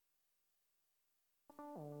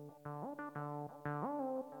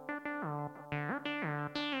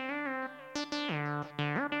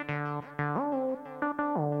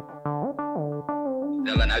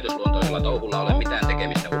näytösluontoisella touhulla ole mitään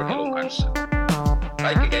tekemistä urheilun kanssa.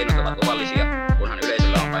 Kaikki keinot ovat luvallisia, kunhan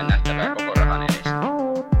yleisöllä on vain nähtävää koko rahan edestä.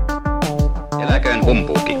 Eläköön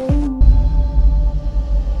Humpuuki.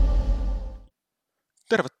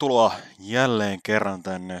 Tervetuloa jälleen kerran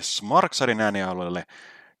tänne Smarksidin äänialueelle.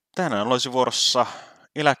 Tänään olisi vuorossa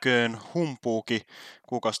Eläköön Humpuuki,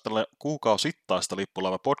 kuukausittaista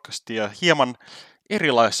lippulaiva-podcastia hieman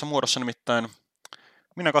erilaisessa muodossa, nimittäin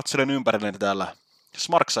minä katselen ympärilleni täällä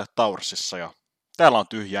Smarkside Towersissa ja täällä on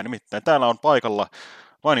tyhjää, nimittäin täällä on paikalla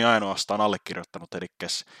vain ja ainoastaan allekirjoittanut,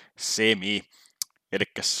 elikkäs Semi.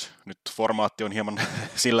 Elikkäs nyt formaatti on hieman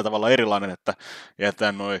sillä tavalla erilainen, että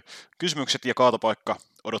jätetään nuo kysymykset ja kaatopaikka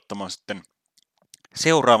odottamaan sitten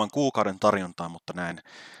seuraavan kuukauden tarjontaa, mutta näin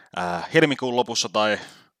helmikuun lopussa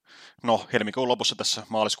helmikuun lopussa tässä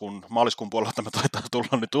maaliskuun puolella tämä taitaa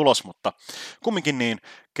tulla nyt ulos, mutta kumminkin niin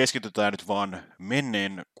keskitytään nyt vaan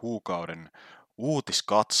menneen kuukauden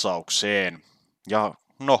uutiskatsaukseen. Ja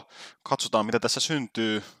katsotaan mitä tässä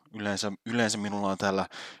syntyy. Yleensä minulla on täällä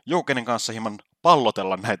joukenen kanssa hieman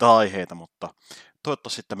pallotella näitä aiheita, mutta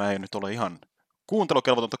toivottavasti tämä ei nyt ole ihan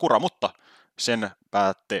kuuntelukelvotonta kuraa, mutta sen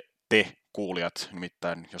päätte te kuulijat.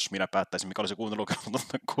 Nimittäin jos minä päättäisin, mikä olisi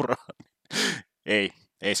kuuntelukelvotonta kuraa, niin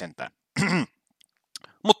ei sentään.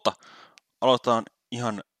 Mutta aloitetaan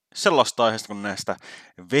ihan sellaista aiheesta kuin näistä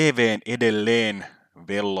VVn edelleen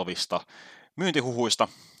vellovista myyntihuhuista.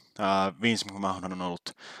 Vince McMahon on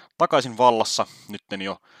ollut takaisin vallassa nytten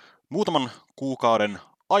jo muutaman kuukauden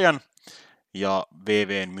ajan, ja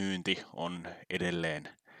VVn myynti on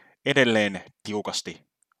edelleen tiukasti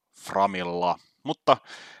framilla, mutta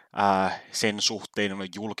sen suhteen on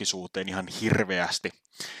julkisuuteen ihan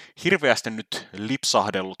hirveästi nyt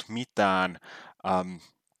lipsahdellut mitään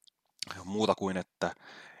muuta kuin, että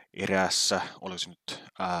eräässä olisi nyt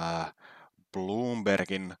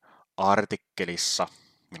Bloombergin artikkelissa,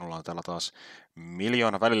 minulla on täällä taas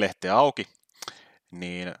 1,000,000 välilehteä auki,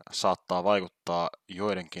 niin saattaa vaikuttaa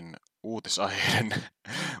joidenkin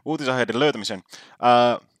uutisaiheiden löytämiseen.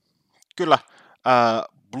 Kyllä,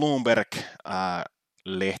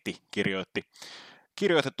 Bloomberg-lehti kirjoitti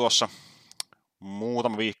tuossa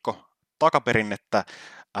muutama viikko takaperin, että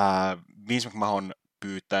Vince McMahon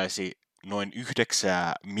pyytäisi noin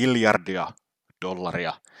 $9 miljardia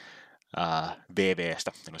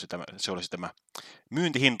VVstä. Se olisi tämä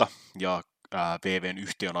myyntihinta, ja VVn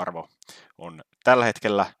yhtiön arvo on tällä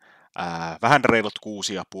hetkellä vähän reilut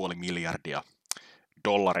 $6,5 miljardia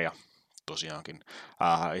tosiaankin.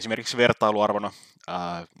 Esimerkiksi vertailuarvona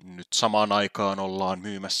nyt samaan aikaan ollaan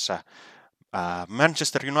myymässä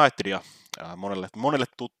Manchester Unitedia, monelle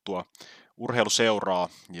tuttua urheiluseuraa,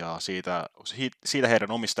 ja siitä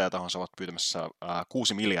heidän omistajatahonsa ovat pyytämässä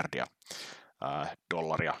 $6 miljardia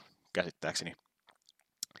käsittääkseni.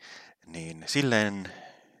 Niin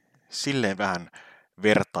silleen vähän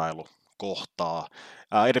vertailukohtaa.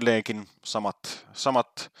 Edelleenkin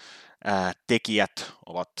samat tekijät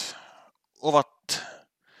ovat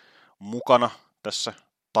mukana tässä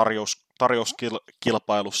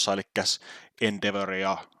tarjouskilpailussa, eli Endeavor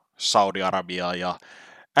ja Saudi-Arabia ja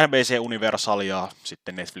NBC Universal ja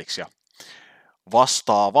sitten Netflix ja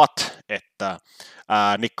vastaavat, että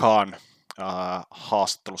Nick Khan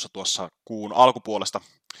haastattelussa tuossa kuun alkupuolesta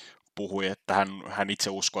puhui, että hän itse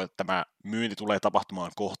uskoo, että tämä myynti tulee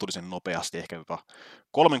tapahtumaan kohtuullisen nopeasti, ehkä jopa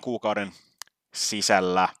 3 kuukauden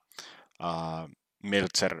sisällä.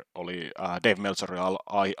 Dave Meltzer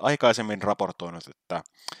oli aikaisemmin raportoinut, että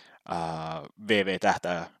VV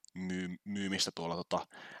tähtää myymistä tuolla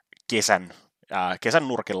kesän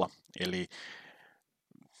nurkilla, eli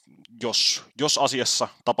jos asiassa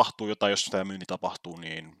tapahtuu jotain, jos tämä myynti tapahtuu,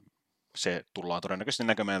 niin se tullaan todennäköisesti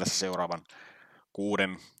näkemään tässä seuraavan 6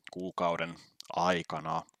 kuukauden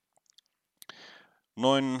aikana.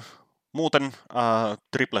 Noin muuten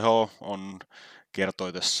Triple H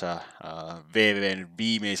kertoi tässä VVn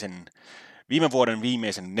viime vuoden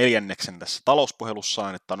viimeisen neljänneksen tässä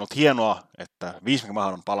talouspuhelussaan, että on ollut hienoa, että Vince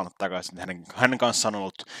McMahon on palannut takaisin. Hänen kanssaan on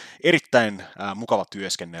ollut erittäin mukava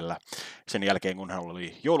työskennellä sen jälkeen, kun hän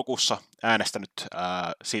oli joulukuussa äänestänyt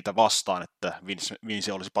siitä vastaan, että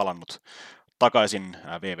Vince olisi palannut takaisin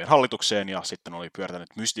VVn hallitukseen, ja sitten oli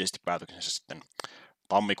pyörtänyt mystisesti päätöksensä sitten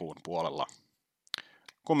tammikuun puolella.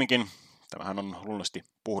 Kumminkin tämähän on luonnollisesti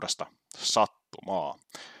puhdasta sattumaa.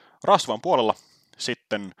 Rastavan puolella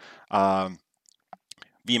sitten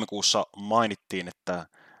viime kuussa mainittiin, että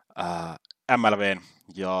MLVn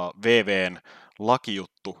ja VVn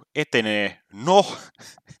lakijuttu etenee.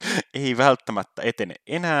 Ei välttämättä etene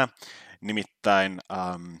enää, nimittäin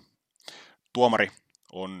tuomari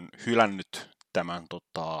on hylännyt tämän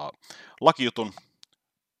lakijutun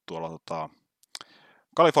tuolla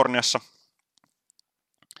Kaliforniassa,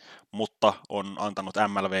 mutta on antanut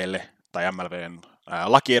MLVlle tai MLVn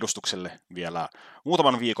lakiedustukselle vielä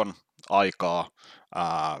muutaman viikon aikaa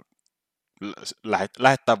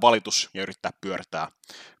lähettää valitus ja yrittää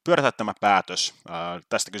pyörtää tämä päätös.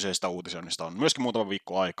 Tästä kyseisestä uutisoinnista on myöskin muutama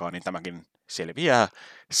viikko aikaa, niin tämäkin selviää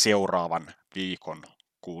seuraavan viikon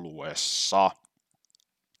kuluessa.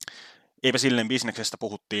 Eipä silleen bisneksestä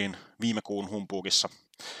puhuttiin viime kuun Humpuukissa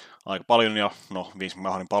aika paljon, ja no Vince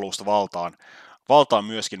McMahonin paluusta valtaan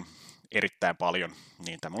myöskin erittäin paljon,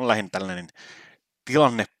 niin tämä on lähinnä tällainen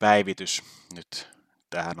tilannepäivitys nyt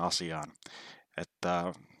tähän asiaan.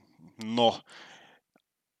 Että no,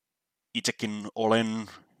 itsekin olen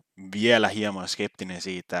vielä hieman skeptinen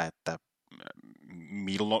siitä, että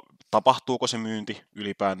tapahtuuko se myynti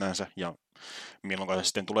ylipäätänsä ja milloin se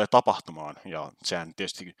sitten tulee tapahtumaan. Ja sehän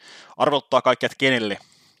tietysti arveluttaa kaikkea, että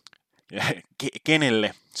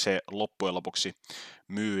kenelle se loppujen lopuksi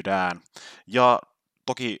myydään. Ja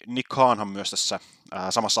toki Nick Khanhan myös tässä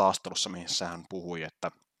samassa haastattelussa, missä hän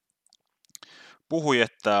puhui,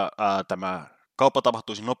 että tämä kauppa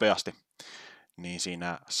tapahtuisi nopeasti, niin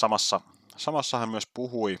siinä samassa hän myös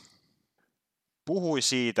puhui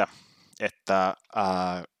siitä, että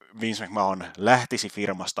Vince McMahon lähtisi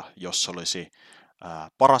firmasta, jos se olisi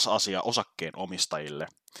paras asia osakkeenomistajille.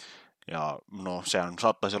 Ja no, sehän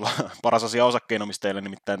saattaisi olla paras asia osakkeenomistajille,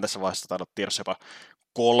 nimittäin tässä vaiheessa taidat tiedossa jopa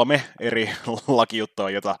 3 eri lakijuttua,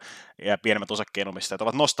 jota pienemmät osakkeenomistajat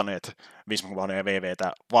ovat nostaneet Vince McMahonia ja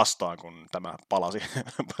VVtä vastaan, kun tämä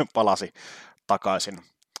palasi takaisin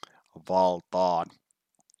valtaan.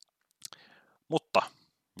 Mutta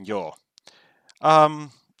joo,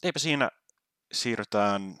 eipä siinä,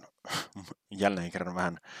 siirrytään jälleen kerran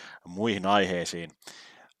vähän muihin aiheisiin.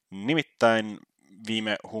 Nimittäin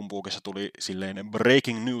viime Humpuukissa tuli silleen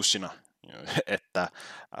breaking newsina, että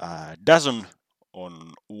DAZN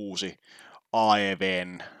on uusi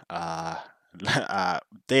AEWn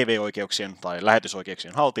TV-oikeuksien tai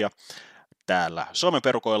lähetysoikeuksien haltija täällä Suomen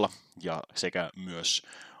perukoilla ja sekä myös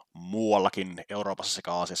muuallakin Euroopassa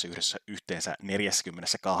sekä Aasiassa yhteensä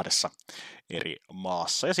 42 eri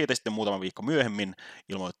maassa. Ja siitä sitten muutama viikko myöhemmin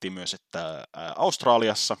ilmoitettiin myös, että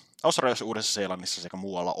Australiassa, Uudessa-Seelannissa sekä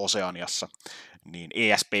muualla Oseaniassa, niin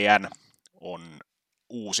ESPN on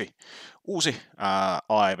uusi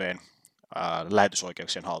AEWn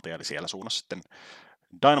lähetysoikeuksien haltija, eli siellä suunnassa sitten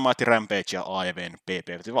Dynamite, Rampage ja AEWn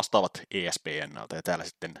PPV vastaavat ESPNltä, ja täällä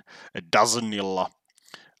sitten DAZNilla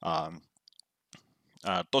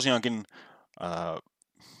tosiaankin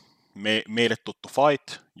meille tuttu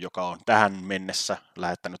Fight, joka on tähän mennessä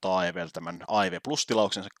lähettänyt AEW:lle tämän AEW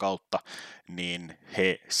Plus-tilauksensa kautta, niin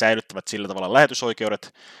he säilyttävät sillä tavalla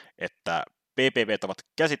lähetysoikeudet, että PPVt ovat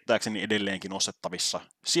käsittääkseni edelleenkin ostettavissa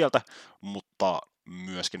sieltä, mutta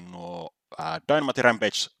myöskin nuo Dynamite ja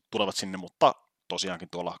Rampage tulevat sinne, mutta tosiaankin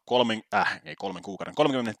tuolla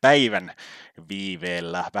 30 päivän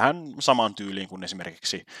viiveellä, vähän saman tyyliin kuin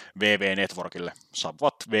esimerkiksi VV Networkille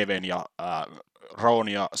saapuvat VVn ja Rawn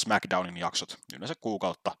ja SmackDownin jaksot yleensä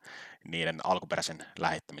kuukautta niiden alkuperäisen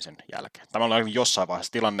lähettämisen jälkeen. Tämä on jossain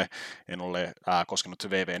vaiheessa tilanne, en ole koskenut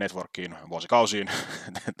VV Networkiin vuosikausiin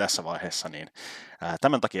tässä vaiheessa, niin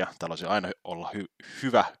tämän takia täällä olisi aina olla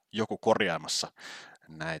hyvä joku korjaamassa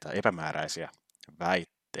näitä epämääräisiä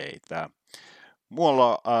väitteitä.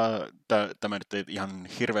 Muualla tämä nyt ei ihan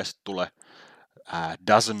hirveästi tule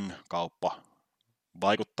DAZN-kauppa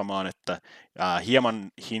vaikuttamaan, että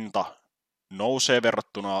hieman hinta nousee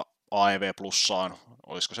verrattuna AEW Plussaan,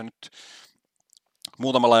 olisiko se nyt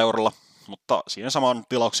muutamalla eurolla, mutta siinä samaan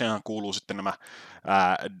tilaukseen kuuluu sitten nämä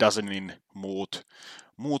DAZNin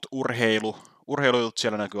muut urheilut,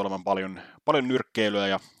 siellä näkyy olevan paljon nyrkkeilyä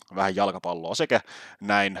ja vähän jalkapalloa sekä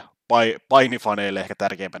näin painifaneille ehkä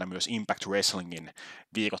tärkeimpänä myös Impact Wrestlingin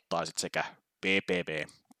viikoittaiset sekä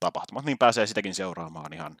PPV-tapahtumat, niin pääsee sitäkin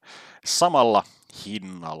seuraamaan ihan samalla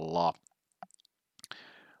hinnalla.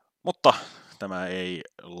 Mutta tämä ei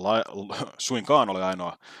suinkaan ole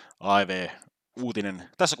ainoa AEW-uutinen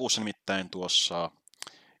tässä kuussa, nimittäin tuossa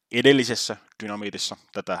edellisessä Dynamiitissa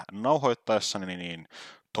tätä nauhoittaessani, niin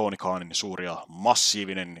Tony Khanin suuri ja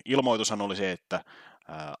massiivinen ilmoitushan oli se, että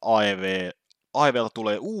AEW:lta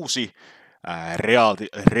tulee uusi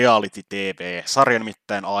reality TV-sarja,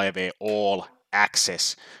 nimittäin AEW All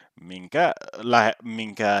Access,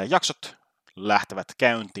 minkä jaksot lähtevät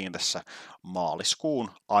käyntiin tässä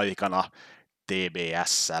maaliskuun aikana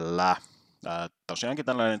TBS:llä. Tosiaankin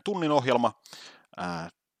tällainen tunnin ohjelma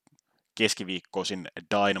keskiviikkoisin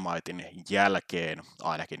Dynamitein jälkeen,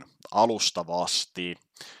 ainakin alustavasti.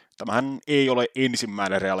 Tämähän ei ole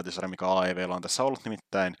ensimmäinen reality-sarja, mikä AEW:lla on tässä ollut,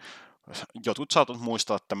 nimittäin jotkut saatat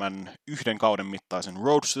muistaa tämän yhden kauden mittaisen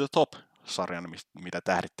Road to the Top-sarjan, mitä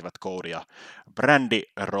tähdittivät Cody ja Brandi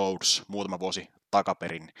Rhodes muutama vuosi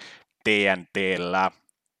takaperin TNT:llä.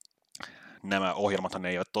 Nämä ohjelmathan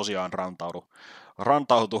eivät tosiaan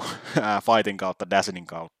rantautu Fightin kautta, Dazzlin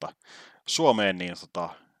kautta Suomeen, niin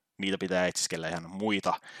niitä pitää etsiskellä ihan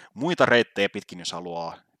muita reittejä pitkin, jos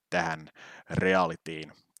haluaa tähän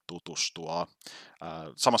realityin tutustua.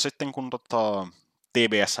 Samassa sitten kun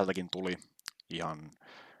TBS:ltäkin tuli ihan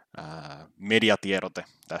mediatiedote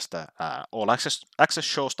tästä All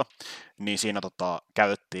Access Showsta, niin siinä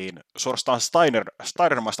käytettiin suorastaan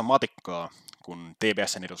Steinermaista matikkaa, kun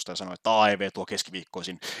TBS:n edustaja sanoi, että AEW tuo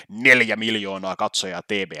keskiviikkoisin 4 miljoonaa katsojaa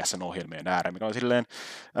TBS:n ohjelmien ääreen, mikä on silleen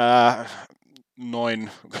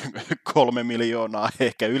noin 3 miljoonaa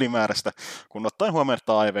ehkä ylimääräistä, kun ottaen huomioon,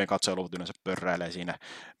 että AEW:n katsojaluvut yleensä pörräilee siinä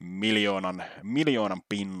miljoonan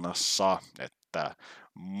pinnassa, että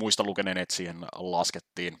muista lukeneen, että siihen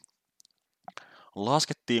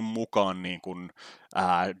laskettiin mukaan niin kuin,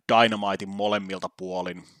 Dynamitein molemmilta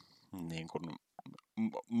puolin niin kuin,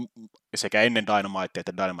 sekä ennen Dynamitea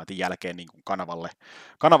että Dynamitein jälkeen niin kuin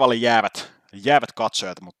kanavalle jäävät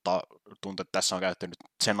katsojat, mutta tuntuu, että tässä on käyttänyt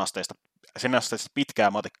sen asteista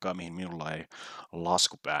pitkää matikkaa, mihin minulla ei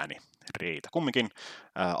laskupääni riitä. Kumminkin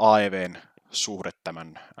AEW:n suhde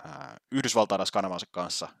tämän yhdysvaltalaiskanavansa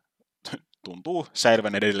kanssa tuntuu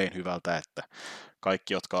säilyvän edelleen hyvältä, että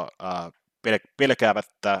kaikki, jotka pelkäävät,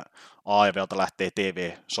 että AEWlta lähtee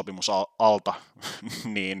TV-sopimus alta,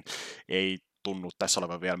 niin ei tunnu tässä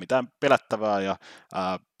olevan vielä mitään pelättävää, ja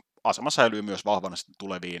asema säilyy myös vahvana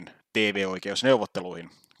tuleviin TV-oikeusneuvotteluihin,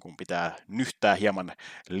 kun pitää nyhtää hieman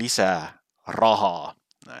lisää rahaa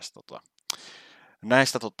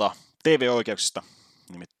näistä TV-oikeuksista.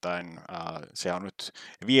 Nimittäin se on nyt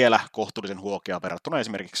vielä kohtuullisen huokea verrattuna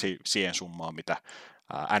esimerkiksi siihen summaan, mitä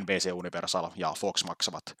NBC Universal ja Fox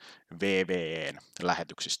maksavat VVEn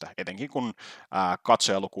lähetyksistä, etenkin kun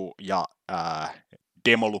katsojaluku ja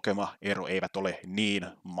demolukema ero eivät ole niin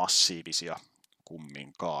massiivisia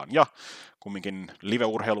kumminkaan. Ja kumminkin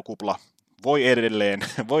live-urheilukupla voi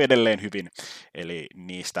edelleen hyvin, eli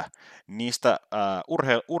niistä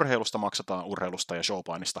urheilusta maksetaan, urheilusta ja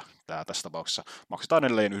showpainista tässä tapauksessa maksetaan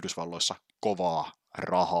edelleen Yhdysvalloissa kovaa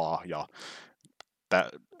rahaa, ja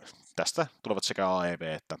tästä tulevat sekä AEW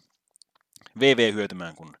että VV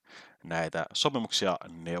hyötymään, kun näitä sopimuksia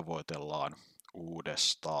neuvotellaan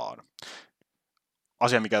uudestaan.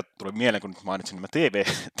 Asia, mikä tuli mieleen, kun mainitsin nämä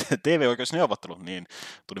TV-oikeusneuvottelut, niin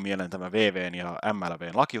tuli mieleen tämä VVn ja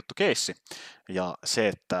MLVn lakijuttu-keissi. Ja se,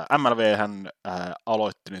 että MLVhän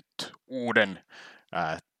aloitti nyt uuden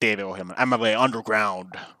TV-ohjelman MLV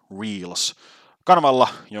Underground Reels kanavalla,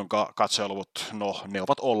 jonka katsojaluvut, ne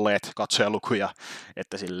ovat olleet katsojalukuja,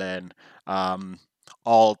 että silleen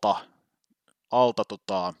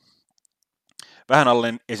vähän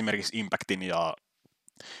alle esimerkiksi Impactin ja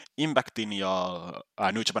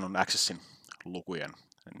New Japan on Accessin lukujen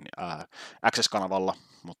Access-kanavalla,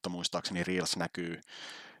 mutta muistaakseni Reels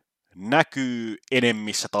näkyy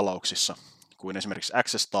enemmissä talouksissa kuin esimerkiksi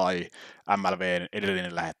Access tai MLVn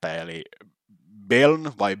edellinen lähettäjä, eli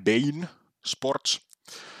Bain Sports.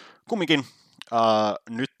 Kumminkin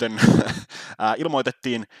nytten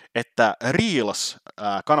ilmoitettiin, että Reels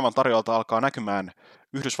kanavan tarjoilta alkaa näkymään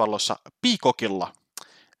Yhdysvalloissa Peacockilla.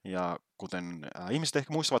 Ja kuten ihmiset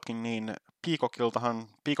ehkä muistavatkin, niin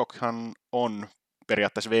Peacockhan on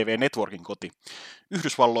periaatteessa VV Networkin koti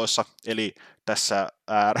Yhdysvalloissa, eli tässä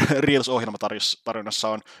Reels-ohjelmatarjonnassa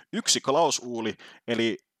on yksi klausuuli,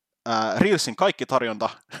 eli Reelsin kaikki tarjonta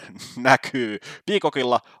näkyy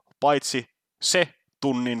Peacockilla, paitsi se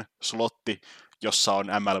tunnin slotti, jossa on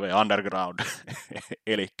MLV Underground,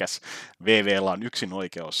 elikkäs VV:llä on yksin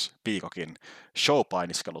oikeus Peacockin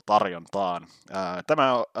showpainiskelutarjontaan.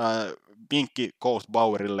 Tämä vinkki Coast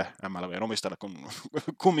Bauerille, MLVn omistajalle, kun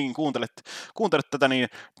kumminkin kuuntelet tätä, niin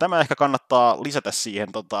tämä ehkä kannattaa lisätä siihen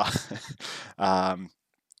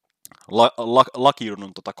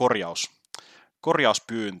lakijunnun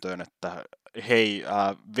korjauspyyntöön, että hei,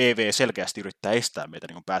 VV selkeästi yrittää estää meitä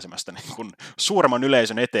niin pääsemästä niin suuremman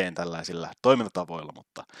yleisön eteen tällaisilla toimintatavoilla,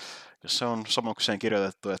 mutta jos se on sopimukseen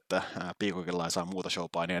kirjoitettu, että Peacockilla ei saa muuta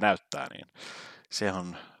showpainia näyttää, niin se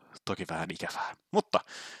on toki vähän ikävää. Mutta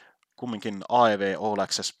kumminkin AEW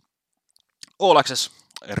All Access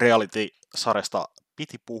reality-sarjasta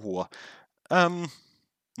piti puhua.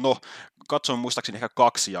 Katsoin muistaakseni ehkä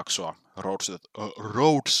 2 jaksoa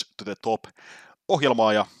Roads to the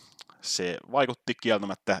Top-ohjelmaa, ja se vaikutti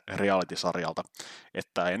kieltämättä reality-sarjalta,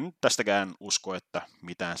 että en tästäkään usko, että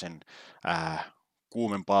mitään sen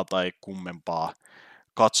kuumempaa tai kummempaa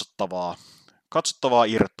katsottavaa katsottavaa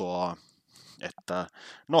irtoaa, että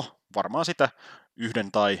no varmaan sitä 1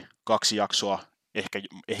 tai 2 jaksoa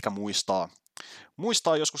ehkä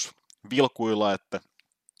muistaa joskus vilkuilla, että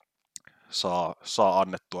saa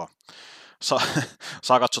annettua,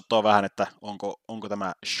 saa katsottua vähän, että onko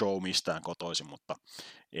tämä show mistään kotoisin, mutta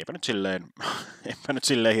eipä nyt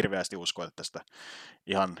silleen hirveästi usko, että tästä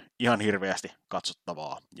ihan hirveästi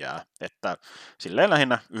katsottavaa jää. Että silleen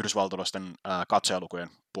lähinnä yhdysvaltalaisten katsojalukujen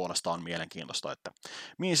puolesta on mielenkiintoista, että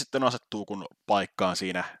mihin sitten asettuu, kun paikkaan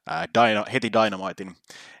siinä heti Dynamitein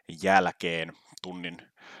jälkeen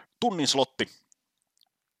tunnin slotti,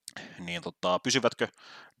 niin pysyvätkö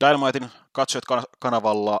Dynamitein katsojat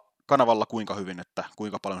kanavalla kuinka hyvin, että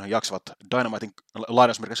kuinka paljon he jaksavat Dynamitein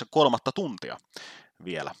lainausmerkissä 3 tuntia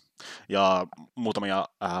vielä. Ja muutamia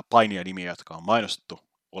painia nimiä, jotka on mainostettu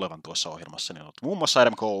olevan tuossa ohjelmassa, niin on muun muassa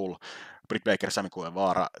Adam Cole, Britt Baker, Sami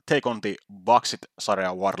Guevara, Take on the Bucksit,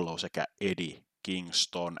 Sarah Wardlow sekä Eddie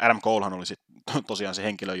Kingston. Adam Colehan oli tosiaan se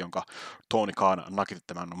henkilö, jonka Tony Khan nakitti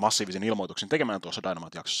tämän massiivisen ilmoituksen tekemään tuossa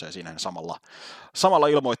Dynamite-jaksossa, ja siinä hän samalla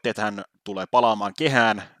ilmoitti, että hän tulee palaamaan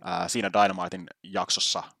kehään siinä Dynamitein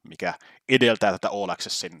jaksossa, mikä edeltää tätä All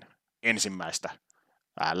Accessin ensimmäistä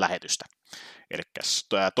lähetystä. Eli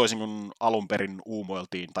toisin kuin alun perin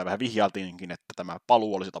uumoiltiin tai vähän vihjailtiinkin, että tämä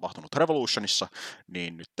paluu olisi tapahtunut Revolutionissa,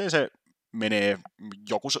 niin nyt se menee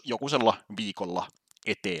jokusella viikolla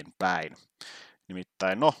eteenpäin.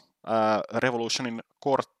 Nimittäin Revolutionin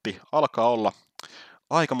kortti alkaa olla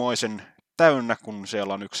aikamoisen täynnä, kun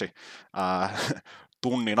siellä on yksi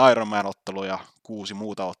tunnin Ironman-ottelu ja 6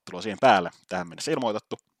 muuta ottelua siihen päälle tähän mennessä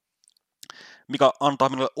ilmoitettu, mikä antaa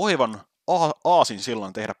minulle oivan aasin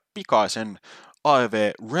silloin tehdä pikaisen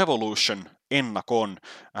AEW Revolution-ennakon.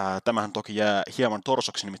 Tämähän toki jää hieman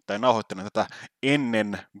torsoksi, nimittäin nauhoittelen tätä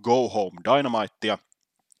ennen Go Home Dynamitea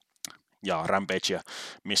ja Rampagea,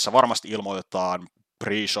 missä varmasti ilmoitetaan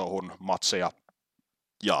pre-showhun matseja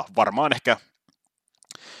ja varmaan ehkä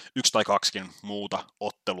 1 tai 2 muuta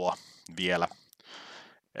ottelua vielä.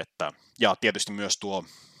 Ja tietysti myös tuo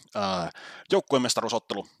joukkueen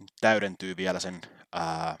mestaruusottelu täydentyy vielä sen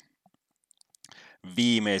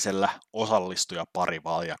viimeisellä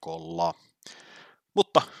osallistujaparivaljakolla.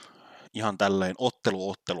 Mutta ihan tälleen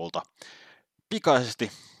ottelulta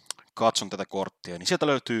pikaisesti katson tätä korttia, niin sieltä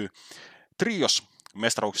löytyy trios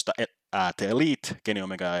mestaruuksista The Elite, Kenny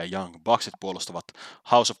Omega ja Young Bucksit puolustavat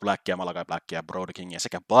House of Blackia, Malakai Blackia, Brody Kingia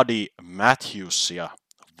sekä Buddy Matthewsia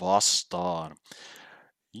vastaan.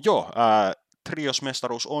 Joo,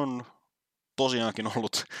 trios-mestaruus on tosiaankin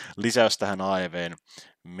ollut lisäys tähän AEW:n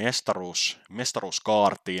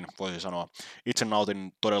mestaruuskaartiin, voisi sanoa. Itse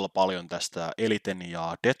nautin todella paljon tästä Eliten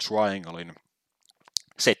ja Death Trianglein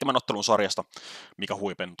 7 ottelun sarjasta, mikä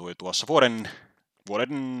huipentui tuossa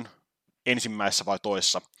vuoden ensimmäisessä vai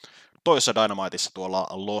toisessa Dynamiteissa tuolla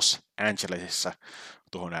Los Angelesissa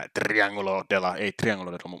tuohon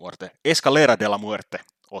Escalera de la Muerte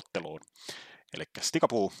otteluun. Eli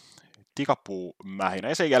tikapuu mähinä.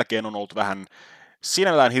 Ja sen jälkeen on ollut vähän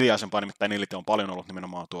sinällään hiljaisempaa, nimittäin Elite on paljon ollut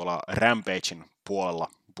nimenomaan tuolla Rampagein puolella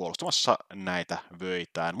puolustamassa näitä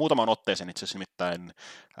vöitään. Muutamaan otteeseen itse asiassa nimittäin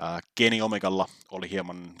Kenny Omegalla oli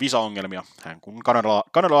hieman visaongelmia. Hän kun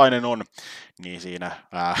kanadalainen on, niin siinä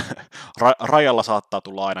rajalla saattaa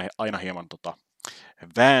tulla aina hieman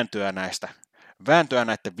vääntöä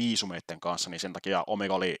näiden viisumeiden kanssa, niin sen takia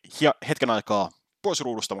Omega oli hetken aikaa pois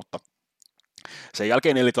ruudusta, mutta sen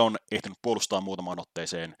jälkeen Elite on ehtinyt puolustaa muutamaan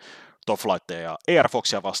otteeseen Top Flightia ja Air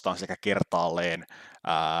Foxia vastaan sekä kertaalleen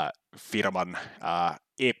firman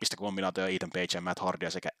eeppistä kombinaatioa Ethan Page ja Matt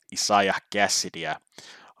Hardia sekä Isaiah Cassidyä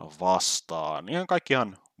vastaan.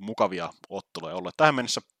 Ihan mukavia otteluja olleet tähän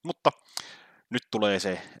mennessä, mutta nyt tulee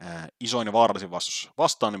se isoin ja vaarallisin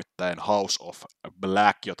vastaan, nimittäin House of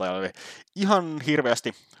Black, jota ei ole ihan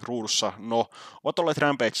hirveästi ruudussa. No, ovat olleet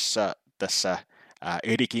Rampageissa tässä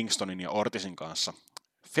Eddie Kingstonin ja Ortizin kanssa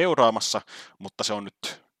feudaamassa, mutta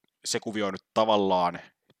se kuvio on nyt tavallaan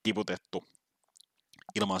tiputettu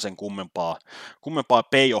ilman sen kummempaa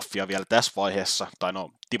payoffia vielä tässä vaiheessa, tai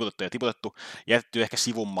tiputettu, jätetty ehkä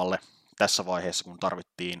sivummalle tässä vaiheessa, kun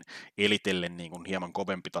tarvittiin Elitelle niin kuin hieman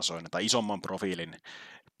kovempitasoinen tai isomman profiilin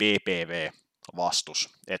PPV-vastus,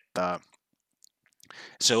 että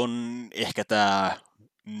se on ehkä tämä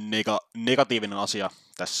negatiivinen asia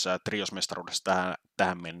tässä triosmestaruudessa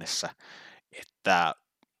tähän mennessä,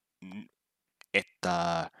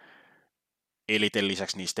 että Eliten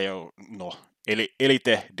lisäksi niistä ei ole,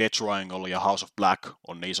 Elite, Death Triangle ja House of Black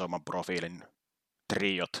on ne isomman profiilin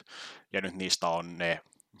triot, ja nyt niistä on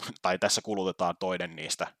tai tässä kulutetaan toinen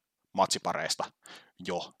niistä matsipareista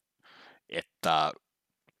jo, että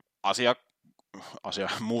asia asia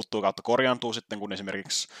muuttuu kautta korjaantuu sitten, kun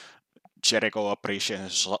esimerkiksi Jericho Appreciation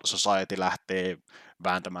Society lähtee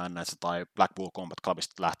vääntämään näitä, tai Blackpool Combat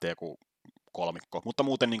Clubista lähtee joku kolmikko, mutta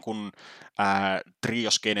muuten niin kuin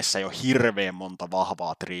trioskenessä ei ole hirveän monta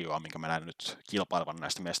vahvaa trioa, minkä mä näen nyt kilpailevan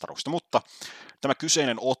näistä mestaruuksista, mutta tämä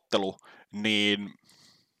kyseinen ottelu niin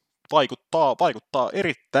vaikuttaa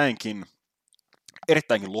erittäinkin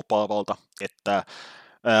lupaavalta, että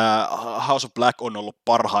House of Black on ollut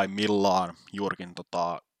parhaimmillaan juurikin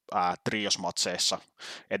triosmatseissa,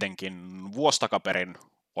 etenkin vuosi takaperin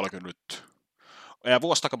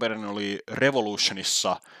oli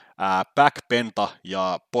Revolutionissa Back Penta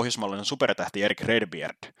ja pohjoismaalainen supertähti Eric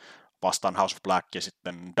Redbeard vastaan House of Black, ja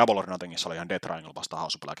sitten Double or Nothingissa oli ihan Death Triangle vastaan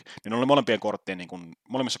House of Black. Niin oli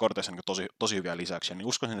molemmissa korteissa niin tosi hyviä lisäyksiä, niin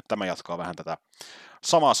uskoisin, että tämä jatkaa vähän tätä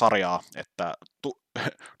samaa sarjaa, että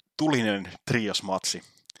tulinen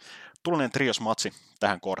triosmatsi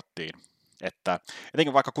tähän korttiin, että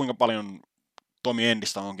etenkin vaikka kuinka paljon Tommy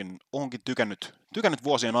Endistä onkin tykännyt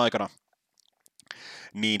vuosien aikana,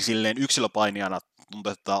 niin silleen yksilöpainijana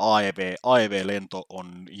tuntuu, että AEW-lento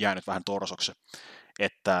on jäänyt vähän torsoksi.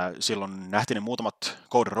 Että silloin nähtiin ne muutamat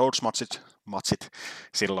Cody Rhodes-matsit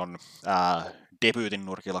silloin debyytin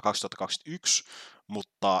nurkilla 2021,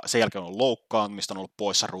 mutta sen jälkeen on loukkaantumista, on ollut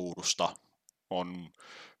poissa ruudusta, on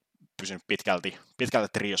pysynyt pitkälti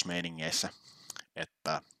trios-meiningeissä,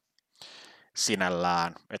 että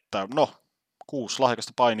sinällään, että 6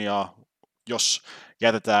 lahjakasta painijaa, jos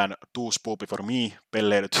jätetään Too Spoopy for Me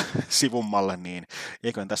pelleilyt sivummalle, niin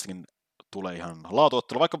eiköhän tästäkin tulee ihan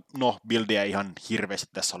laatuottelu, vaikka buildia ihan hirveästi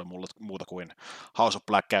tässä oli muuta kuin House of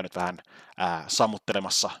Black käynyt vähän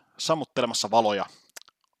sammuttelemassa valoja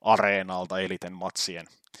areenalta eliten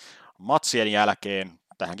matsien jälkeen.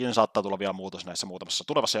 Tähänkin saattaa tulla vielä muutos näissä muutamassa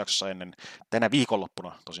tulevassa jaksossa ennen tänä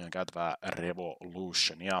viikonloppuna tosiaan käytävää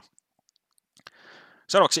Revolutionia.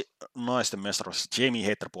 Seuraavaksi naisten mestaruudessa Jamie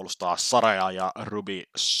Hayter puolustaa Saraya ja Ruby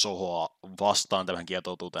Sohoa vastaan. Tämähän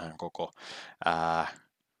kietoutuu tähän koko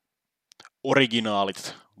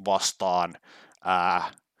originaalit vastaan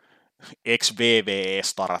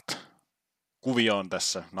ex-WWE-starat kuvioon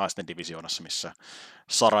tässä naisten divisioonassa, missä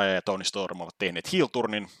Saraya ja Toni Storm ovat tehneet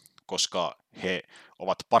heel-turnin, koska he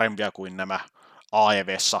ovat parempia kuin nämä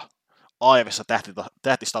AEV:ssä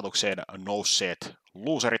tähtistatukseen nousseet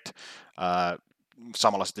loserit.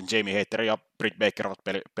 Samalla sitten Jamie Hayter ja Britt Baker ovat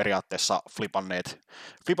periaatteessa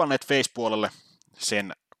flipanneet face-puolelle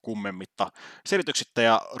sen kummemmitta selityksittä,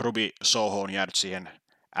 ja Ruby Soho on jäänyt siihen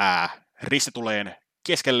ristituleen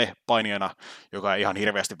keskelle painijana, joka ei ihan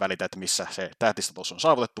hirveästi välitä, että missä se tähtistatus on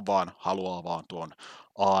saavutettu, vaan haluaa vaan tuon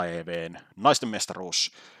AEVn naisten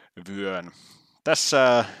mestaruusvyön.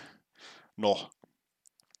 Tässä,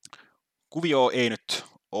 kuvio ei nyt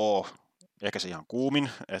ole ehkä se ihan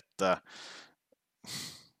kuumin, että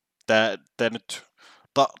tämä nyt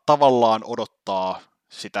tavallaan odottaa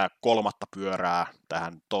sitä kolmatta pyörää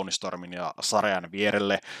tähän Toni Stormin ja Sarayan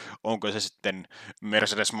vierelle. Onko se sitten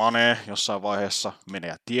Mercedes Money jossain vaiheessa, mene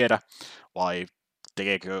ja tiedä, vai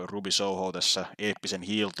tekeekö Ruby Soho tässä eeppisen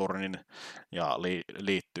heel-turnin ja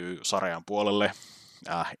liittyy Sarayan puolelle,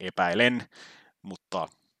 epäilen, mutta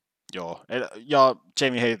joo, ja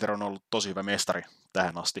Jamie Hayter on ollut tosi hyvä mestari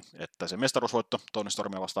tähän asti, että se mestaruusvoitto Toni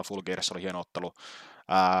Stormia vastaan Full Gearissa oli hieno ottelu,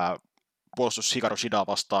 puolustus Hikaru Shidaa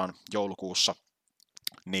vastaan joulukuussa,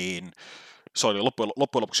 niin se oli loppujen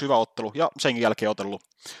lopuksi hyvä ottelu, ja sen jälkeen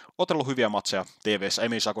otellut hyviä matseja TV:ssä,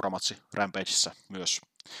 Emi Sakura-matsi Rampageissa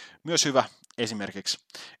myös hyvä esimerkiksi,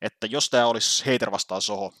 että jos tämä olisi Hayter vastaan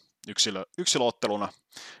Soho yksilöotteluna,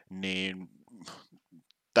 niin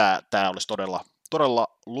tämä olisi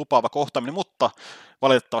todella lupaava kohtaaminen, mutta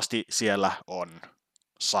valitettavasti siellä on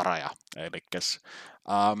Saraya, eli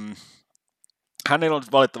hän ei ole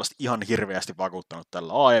valitettavasti ihan hirveästi vakuuttanut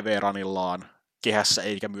tällä AEV-ranillaan kehässä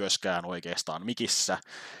eikä myöskään oikeastaan mikissä,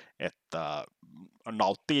 että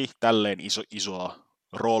nauttii tälleen isoa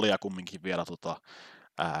roolia kumminkin vielä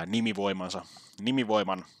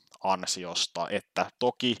nimivoiman ansiosta, että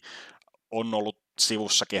toki on ollut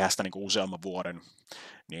sivussa kehästä niin kuin useamman vuoden,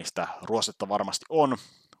 niistä ruostetta varmasti on,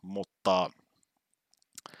 mutta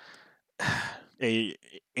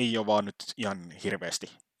ei ole vaan nyt ihan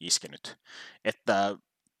hirveästi iskenyt. Että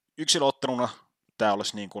yksilöotteluna tämä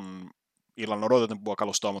olisi niin kuin illan odotetun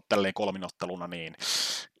kalustoa, mutta tälleen kolminotteluna niin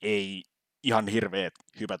ei ihan hirveät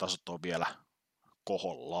hypätasot ole vielä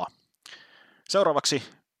kohollaa. Seuraavaksi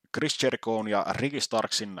Chris Jerichon ja Ricky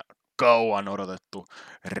Starksin kauan odotettu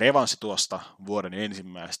revanssi tuosta vuoden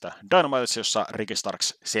ensimmäistä Dynamiteissa, jossa Ricky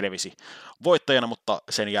Starks selvisi voittajana, mutta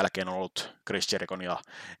sen jälkeen on ollut Chris Jerichon ja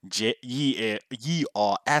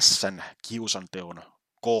JASn kiusanteon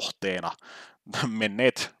kohteena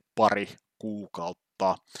menneet pari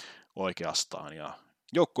kuukautta oikeastaan. Ja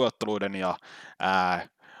joukkueotteluiden ja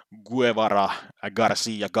Guevara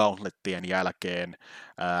Garcia Gauntlettien jälkeen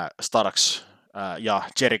Starks ja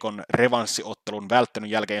Jerichon revanssiottelun välttelyn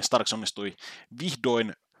jälkeen Starks onnistui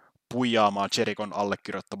vihdoin puijaamaan Jerichon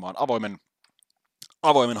allekirjoittamaan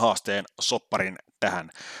avoimen haasteen sopparin tähän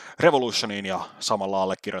Revolutioniin ja samalla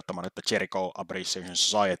allekirjoittamaan, että Jericho Appreciation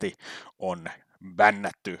Society on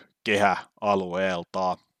bännätty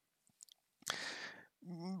kehäalueelta.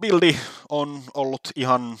 Buildi on ollut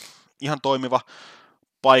ihan toimiva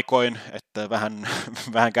paikoin, että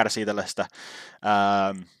vähän kärsii tällaista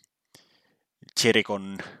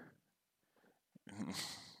Jerichon,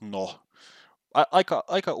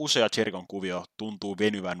 aika usea Jerichon kuvio tuntuu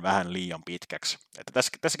venyvän vähän liian pitkäksi. Että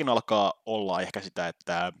tässäkin alkaa olla ehkä sitä,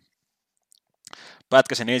 että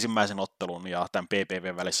Pätkäsen ensimmäisen ottelun ja tämän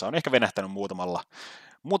PPV välissä on ehkä venähtänyt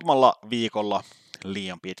muutamalla viikolla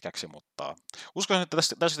liian pitkäksi, mutta uskoisin, että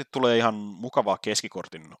tästä tulee ihan mukavaa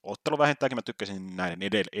keskikortin ottelu vähintäänkin. Mä tykkäsin näiden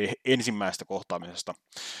ensimmäisestä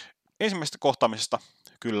kohtaamisesta,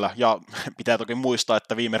 kyllä, ja pitää toki muistaa,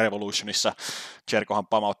 että viime Revolutionissa Jerichohan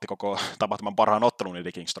pamautti koko tapahtuman parhaan ottelun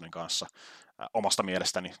Eddie Kingstonin kanssa omasta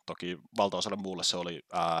mielestäni. Toki valtaosalle muulle se oli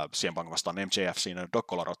CM Punk vastaan MJF siinä Dog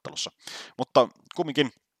Collar-ottelussa. Mutta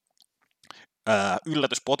kumminkin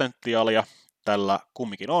yllätyspotentiaalia tällä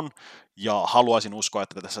kumminkin on, ja haluaisin uskoa,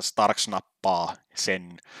 että tässä Starks nappaa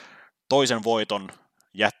sen toisen voiton,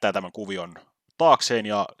 jättää tämän kuvion taakseen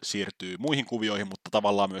ja siirtyy muihin kuvioihin, mutta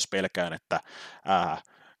tavallaan myös pelkään, että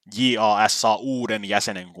JAS saa uuden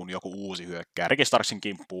jäsenen, kun joku uusi hyökkää Ricky Starksin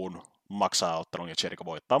kimppuun, maksaa ottelun ja Jericho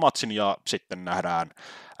voittaa matsin, ja sitten nähdään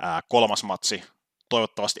kolmas matsi,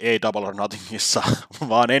 toivottavasti ei Double or Nothingissa,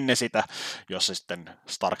 vaan ennen sitä, jossa sitten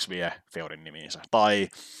Starks vie feudin nimiinsä. Tai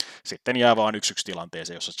sitten jää vaan 1-1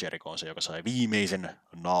 tilanteeseen, jossa Jericho on se, joka sai viimeisen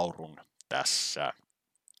naurun tässä.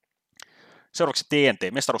 Seuraavaksi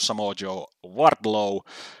TNT, mestaruus Samoa Joe, Wardlow,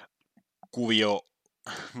 kuvio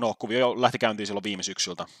lähti käyntiin silloin viime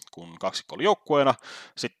syksyltä, kun kaksikko oli joukkueena.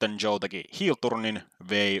 Sitten Joe teki heel-turnin,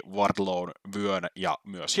 vei Wardlown vyön ja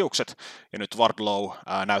myös hiukset. Ja nyt Wardlow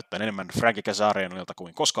näyttää enemmän Frankie Kazarianilta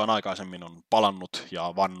kuin koskaan aikaisemmin, on palannut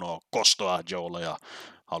ja vannoo kostoa Joelle ja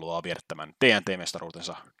haluaa viedä tämän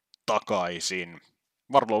TNT-mestaruutensa takaisin.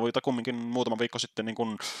 Wardlowilta kumminkin muutama viikko sitten niin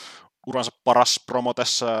kuin uransa paras promo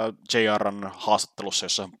tässä JR:n haastattelussa,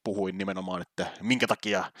 jossa puhuin nimenomaan, että minkä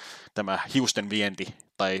takia tämä hiusten vienti,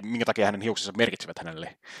 tai minkä takia hänen hiuksensa merkitsevät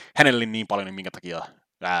hänelle niin paljon, niin minkä takia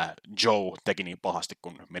Joe teki niin pahasti,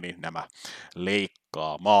 kun meni nämä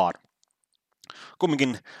leikkaamaan.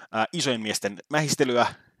 Kumminkin isojen miesten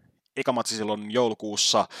mähistelyä, eka matsi silloin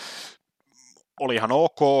joulukuussa oli ihan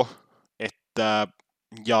ok, että,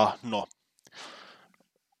 ja no,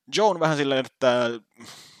 Joe on vähän silleen, että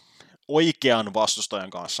oikean vastustajan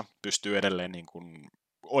kanssa pystyy edelleen niin kuin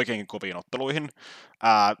oikeinkin koviin otteluihin.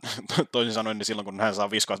 Toisin sanoen niin silloin, kun hän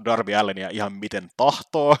saa viskoa Darby Allenia ihan miten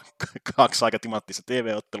tahtoo, 2 aika timanttista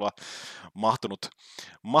TV-ottelua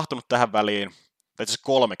mahtunut tähän väliin, tai itse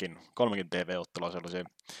asiassa kolmekin TV-ottelua sellaisia.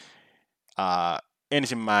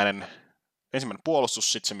 Ensimmäinen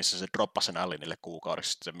puolustus, sitten se, missä se droppasi sen Allenille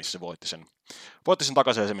kuukaudeksi, se, missä se voitti sen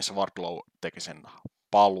takaisin, ja se, missä Wardlow teki sen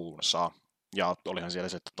paluunsa. Ja olihan siellä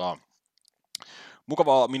se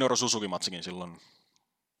mukava Minoru Suzuki-matsikin silloin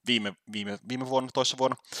viime vuonna, toissa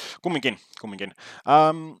vuonna. Kumminkin.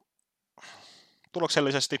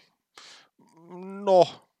 Tuloksellisesti,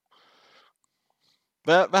 no,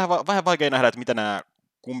 vähän vaikea nähdä, että mitä nämä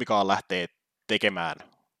kumpikaan lähtee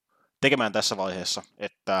tekemään tässä vaiheessa,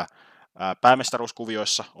 että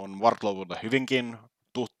päämestaruuskuvioissa on Wardlowlle hyvinkin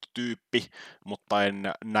tuttu tyyppi, mutta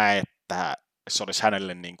en näe, että se olisi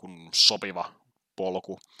hänelle niin kuin sopiva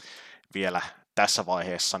polku vielä tässä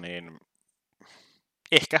vaiheessa, niin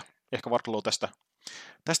ehkä Wardlow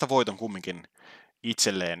tästä voiton kumminkin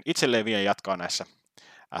itselleen vielä jatkaa näissä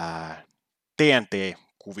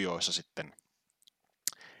TNT-kuvioissa sitten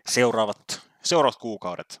seuraavat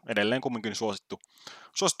kuukaudet. Edelleen kumminkin suosittu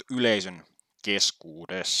yleisön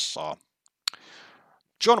keskuudessa.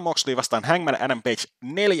 John Moxley vastaan Hangman Adam Page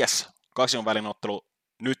 4. kaksion välinottelu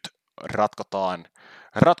nyt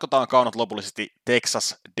ratkotaan kaunat lopullisesti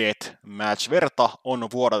Texas Death Match. Verta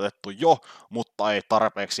on vuodatettu jo, mutta ei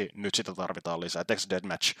tarpeeksi. Nyt sitä tarvitaan lisää. Texas Death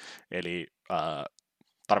Match, eli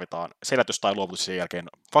tarvitaan selätys tai luovutus sen jälkeen.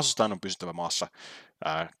 Vastustajan on pysyttävä maassa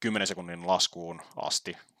 10 sekunnin laskuun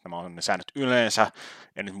asti. Nämä on ne säännöt yleensä.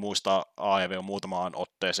 En nyt muista AEW on muutamaan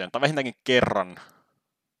otteeseen, tai vähintäänkin kerran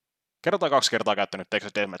tai 2 kertaa käyttänyt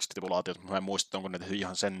Texas Death Match-stipulaatiot, mutta mä en muista, onko ne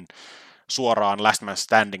ihan sen suoraan last man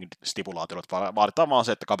standing stipulaatiot, vaan vaaditaan vaan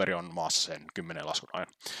se, että kaveri on maassa sen 10 laskun ajan.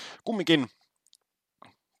 Kumminkin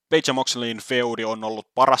Page ja Moxleyin feudi on ollut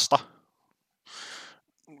parasta.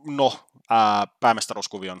 No,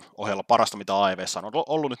 päämestaruuskuvion ohella parasta, mitä AEW:ssä on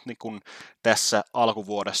ollut nyt niin kuin tässä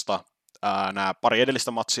alkuvuodesta. Nämä pari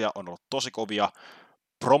edellistä matsia on ollut tosi kovia,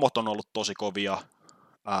 promot on ollut tosi kovia,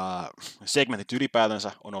 segmentit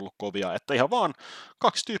ylipäätänsä on ollut kovia, että ihan vaan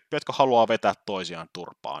 2 tyyppiä, jotka haluaa vetää toisiaan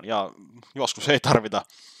turpaan, ja joskus ei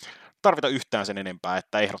tarvita yhtään sen enempää,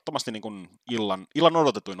 että ehdottomasti niin kuin illan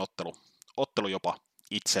odotetuin ottelu jopa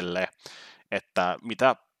itselleen, että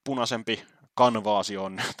mitä punaisempi kanvaasi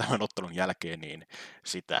on tämän ottelun jälkeen, niin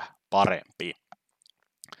sitä parempi.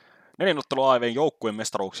 4. ottelu AEW:n joukkueen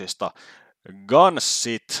mestaruuksista.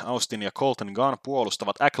 Gunsit, Austin ja Colton Gunn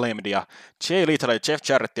puolustavat Acclaimedia, Jay Lethal ja Jeff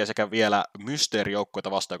Jarrettia sekä vielä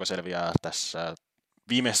Mysteeri-joukkueita vastaan, joka selviää tässä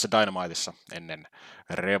viimeisessä Dynamiteissa ennen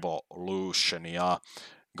Revolutionia.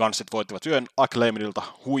 Gunsit voittivat yön Acclaimedilta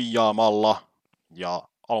huijaamalla, ja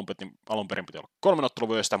alun perin piti olla 3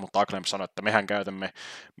 otteluvyöstä, mutta Acclaim sanoi, että mehän käytämme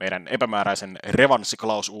meidän epämääräisen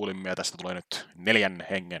revanssiklausuulimme, ja tästä tulee nyt 4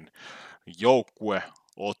 hengen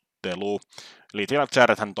joukkueottelu. Lethal ja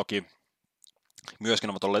Jarretthän toki myöskin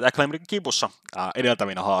ovat olleet Acclaimedin kipussa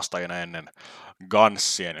edeltävinä haastajina ennen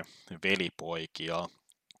Gunsien velipoikia.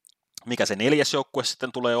 Mikä se 4. joukkue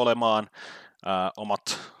sitten tulee olemaan?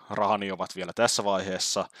 Omat rahani ovat vielä tässä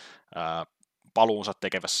vaiheessa paluunsa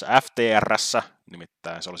tekevässä FTR:ssä,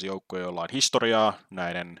 nimittäin se olisi joukkue, jolla on historiaa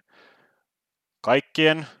näiden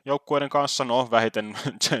kaikkien joukkueiden kanssa, no vähiten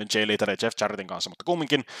Jay Lethal ja Jeff Jarrettin kanssa, mutta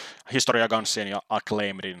kumminkin historia Gunsien ja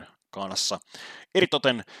Acclaimedin kanssa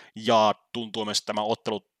eritoten, ja tuntuu myös, että tämä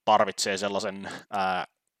ottelu tarvitsee sellaisen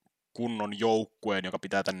kunnon joukkueen, joka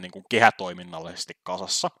pitää tämän niin kuin kehätoiminnallisesti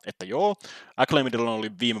kasassa, että joo, Acclaimedilla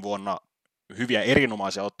oli viime vuonna hyviä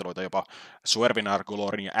erinomaisia otteluita jopa Swerve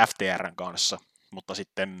Golorin ja FTRn kanssa, mutta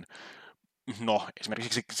sitten no,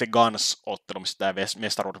 esimerkiksi se Guns-ottelu, missä tämä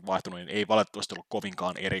mestaruuden vaihtunut, niin ei valitettavasti ollut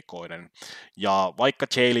kovinkaan erikoinen, ja vaikka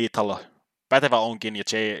Jay Lethal pätevä onkin, ja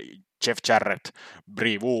Jeff Jarrett,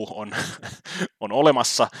 Brie Wu on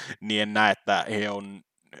olemassa, niin en näe, että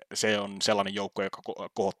se on sellainen joukko, joka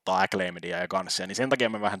kohottaa Acclaimedia ja Gunsia, niin sen takia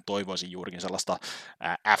mä vähän toivoisin juurikin sellaista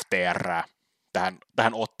FTRää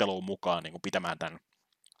tähän otteluun mukaan niin kuin pitämään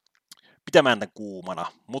tämän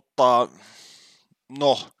kuumana, mutta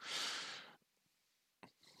no,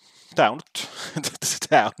 tämä on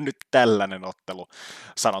nyt tällainen ottelu,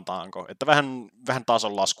 sanotaanko, että vähän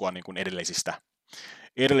tason laskua niin kuin edellisistä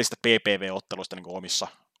PPV-otteluista niin kuin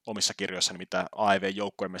omissa kirjoissani, mitä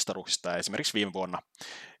AEW-joukkojen mestaruuksista ja esimerkiksi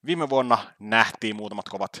viime vuonna nähtiin muutamat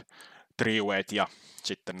kovat triwayt ja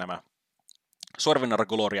sitten nämä Swerve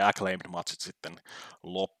Glory ja Acclaimed matsit sitten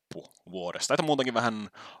loppuvuodesta. Että muutenkin vähän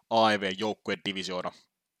AEW-joukkojen divisioona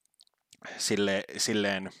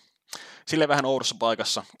silleen vähän oudossa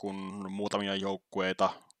paikassa, kun muutamia joukkueita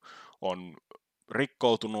on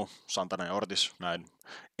rikkoutunut, Santana ja Ortiz näin.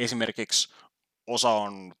 Esimerkiksi osa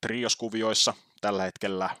on trioskuvioissa tällä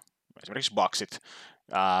hetkellä, esimerkiksi Bucksit,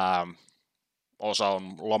 osa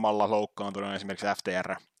on lomalla loukkaantunut, esimerkiksi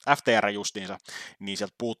FTR justiinsa, niin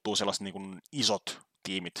sieltä puuttuu sellaiset niin kuin isot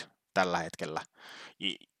tiimit tällä hetkellä.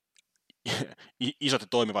 Isot ja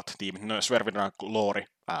toimivat tiimit, no Swerve Glory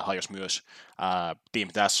hajosi myös, Team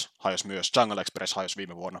Tässä hajosi myös, Jungle Express hajosi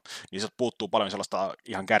viime vuonna, niin sieltä puuttuu paljon sellaista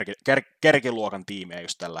ihan kärkiluokan tiimejä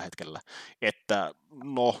just tällä hetkellä, että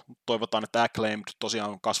no toivotaan, että Acclaimed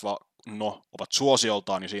tosiaan kasvaa, no ovat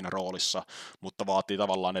suosioltaan jo siinä roolissa, mutta vaatii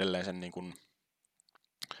tavallaan edelleen sen niin kuin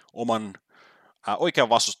oman oikean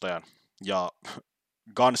vastustajan, ja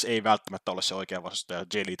Guns ei välttämättä ole se oikea vastustaja,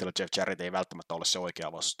 Jay Lethal ja Jeff Jarrett ei välttämättä ole se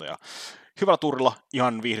oikea vastustaja. Hyvällä tuurilla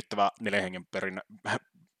ihan viihdyttävä 4 hengen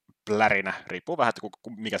plärinä, riippuu vähän, että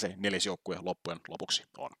mikä se 4. joukkue loppujen lopuksi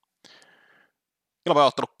on.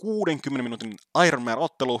 Ilmaottelu 60 minuutin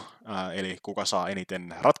Ironman-ottelu, eli kuka saa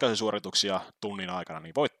eniten ratkaisusuorituksia tunnin aikana,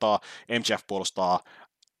 niin voittaa. MJF puolustaa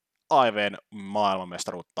AEW:n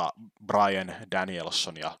maailmanmestaruutta Bryan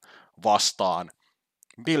Danielsonia vastaan.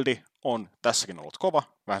 Bildi on tässäkin ollut kova,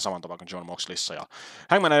 vähän saman tavalla kuin John Moxleyssa ja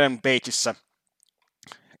Hangman Adam Pageissa.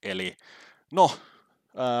 Eli no,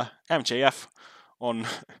 MJF on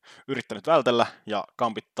yrittänyt vältellä ja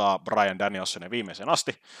kampittaa Bryan Danielsonia viimeiseen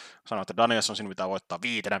asti. Sanoi, että Danielson sinun pitää voittaa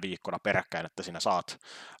 5 viikkona peräkkäin, että sinä saat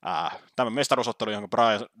tämän mestaruusottelu, jonka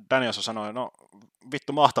Bryan Danielson sanoi, no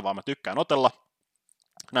vittu mahtavaa, mä tykkään otella.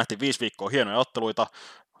 Nähtiin 5 viikkoa hienoja otteluita,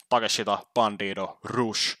 Takeshita, Bandido,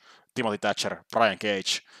 Rush, Timothy Thatcher, Brian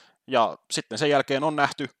Cage, ja sitten sen jälkeen on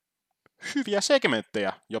nähty hyviä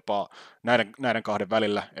segmenttejä jopa näiden kahden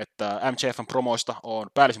välillä, että MJFn promoista on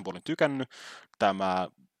päällisin puolin tykännyt, tämä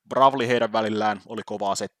Bravli heidän välillään oli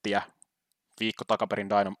kovaa settiä viikko takaperin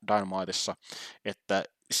Dynamiteissa, että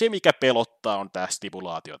se mikä pelottaa on tämä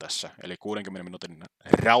stipulaatio tässä, eli 60 minuutin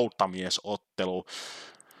rautamiesottelu.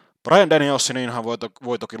 Bryan Danielsoniinhan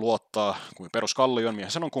voi toki luottaa kuin peruskallion,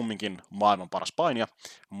 mies on kumminkin maailman paras painija,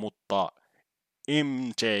 mutta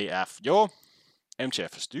MJF, joo,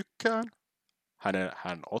 MJF tykkään,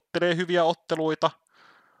 hän ottelee hyviä otteluita,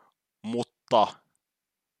 mutta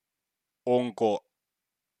onko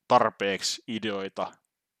tarpeeksi ideoita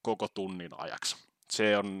koko tunnin ajaksi?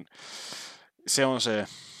 Se on se,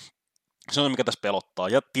 mikä tässä pelottaa.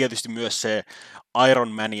 Ja tietysti myös se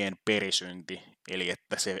Iron Manien perisynti, eli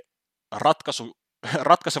että se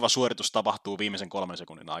ratkaiseva suoritus tapahtuu viimeisen 3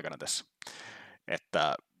 sekunnin aikana tässä.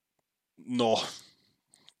 Että no,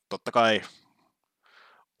 totta kai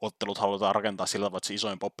ottelut halutaan rakentaa sillä tavalla, että se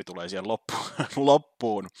isoin poppi tulee siihen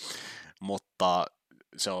loppuun, mutta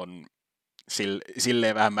se on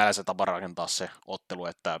silleen vähän mälässä tapa rakentaa se ottelu,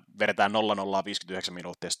 että vedetään 0-0 59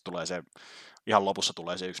 minuuttia, ja sitten tulee se, ihan lopussa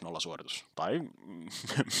tulee se 1-0 suoritus, tai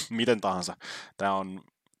miten tahansa. Tämä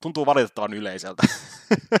tuntuu valitettavan yleiseltä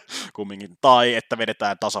kumminkin, tai että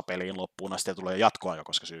vedetään tasapeliin loppuun asti ja tulee jatkoaika,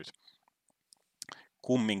 koska syyt.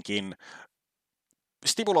 Kumminkin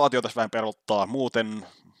stipulaatio tässä vähän pelottaa,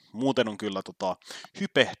 muuten on kyllä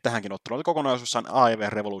hype tähänkin otteluun. Kokonaisuudessaan AEW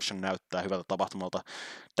Revolution näyttää hyvältä tapahtumalta.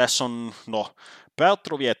 Tässä on,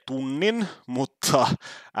 pääottelu vie tunnin, mutta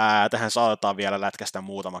tähän saatetaan vielä lätkästä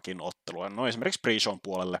muutamakin ottelu. No esimerkiksi pre-shown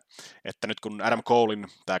puolelle, että nyt kun Adam Colein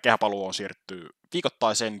tämä kehäpaluu on siirtyy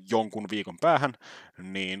viikoittaiseen jonkun viikon päähän,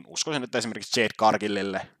 niin uskoisin, että esimerkiksi Jade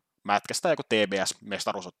Cargillille mätkästään joku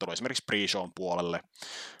TBS-mestaruusottelu esimerkiksi pre-shown puolelle.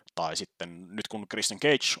 Tai sitten nyt kun Christian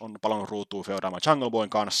Cage on palannut ruutuun feudaamaan Jungle Boyn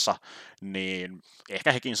kanssa, niin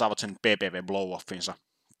ehkä hekin saavat sen PPV blow-offinsa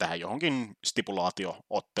tähän johonkin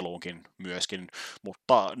stipulaatio-otteluunkin myöskin,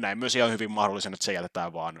 mutta näin myös ihan hyvin mahdollisen, että se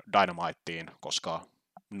jätetään vaan Dynamiteen, koska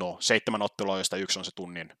 7 ottelua, josta yksi on se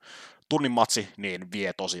tunnin matsi, niin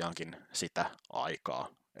vie tosiaankin sitä aikaa,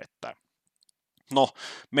 että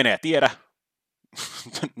menee tiedä.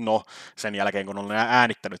 Sen jälkeen kun olen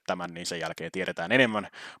äänittänyt tämän, niin sen jälkeen tiedetään enemmän,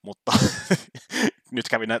 mutta nyt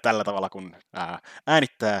kävi tällä tavalla, kun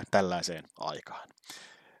äänittää tällaiseen aikaan.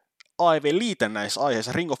 AEW-liitännäissä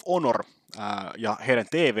aiheessa Ring of Honor ja heidän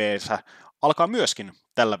TV:nsä alkaa myöskin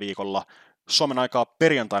tällä viikolla. Suomen aikaa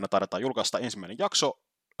perjantaina taidetaan julkaista ensimmäinen jakso.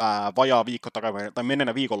 Vajaa viikko takaperin, tai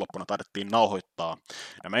menneenä viikonloppuna taidettiin nauhoittaa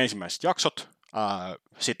nämä ensimmäiset jaksot.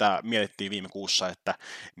 Sitä mietittiin viime kuussa, että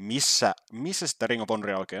missä sitä Ring of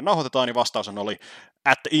Honoria oikein nauhoitetaan, niin vastaus oli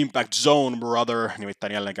at the Impact Zone, brother,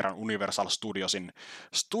 nimittäin jälleen kerran Universal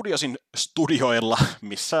Studiosin studioilla,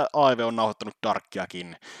 missä AEW on nauhoittanut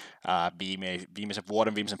Darkiakin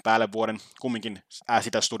viimeisen päälle vuoden, kumminkin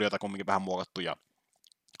sitä studiota kumminkin vähän muokattu ja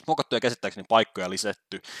käsittääkseni paikkoja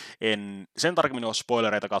lisätty. En sen tarkemmin ole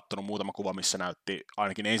spoilereita kattonut, muutama kuva, missä näytti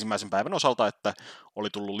ainakin ensimmäisen päivän osalta, että oli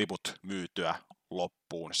tullut liput myytyä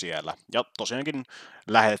loppuun siellä. Ja tosiaankin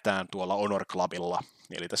lähdetään tuolla Honor Clubilla,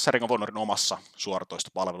 eli tässä Ring of Honorin omassa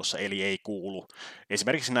suoratoistopalvelussa, eli ei kuulu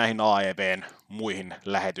esimerkiksi näihin AEWn muihin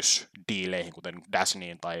lähetysdiileihin, kuten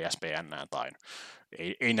Dasniin tai ESPNään, tai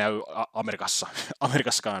ei näy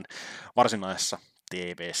Amerikassakaan varsinaisessa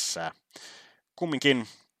TV:ssä. Kumminkin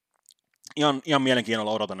ihan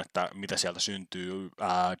mielenkiinnolla odotan, että mitä sieltä syntyy.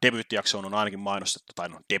 Debyyttijaksoon on ainakin mainostettu, tai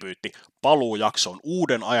paluujaksoon,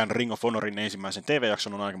 uuden ajan Ring of Honorin ensimmäisen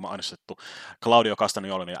TV-jakson on ainakin mainostettu Claudio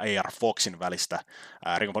Castagnolen ja A.R. Foxin välistä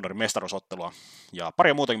Ring of Honorin mestaruusottelua. Ja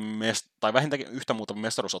pari muutakin, tai vähintäänkin yhtä muuta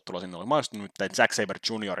mestaruusottelua sinne oli mainostettu, nyt Zack Sabre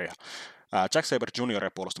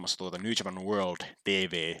Junioria puolustamassa New Japan World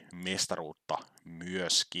TV-mestaruutta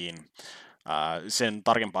myöskin. Sen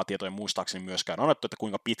tarkempaa tietoa ei muistaakseni myöskään annettu, että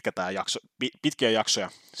kuinka pitkiä jaksoja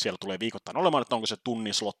siellä tulee viikoittain olemaan, että onko se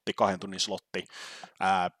tunnin slotti, 2 tunnin slotti,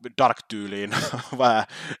 dark-tyyliin, vähän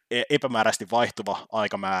epämääräisesti vaihtuva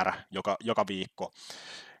aikamäärä joka viikko,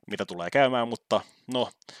 mitä tulee käymään, mutta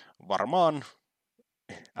varmaan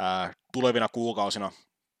tulevina kuukausina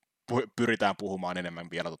pyritään puhumaan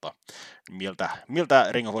enemmän vielä, miltä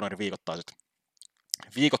Ring of Honorin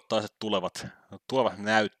viikoittaiset tulevat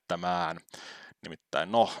näyttämään. Nimittäin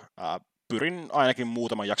pyrin ainakin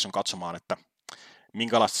muutaman jakson katsomaan, että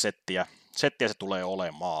minkälaista settiä se tulee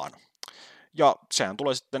olemaan. Ja sehän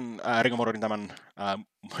tulee sitten Ring of Honorin tämän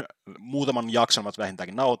muutaman jakson ovat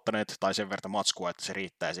vähintäänkin nauhoittaneet, tai sen verran matskua, että se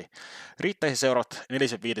riittäisi seuraavat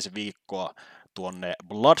 4-5 viikkoa. tuonne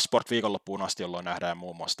Bloodsport-viikonloppuun asti, jolloin nähdään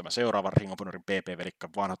muun muassa tämä seuraava Ring of Honorin PP-velikkä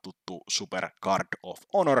vanha tuttu Super Card of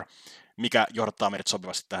Honor, mikä johdattaa meidät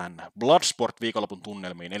sopivasti tähän Bloodsport-viikonlopun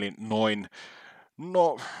tunnelmiin, eli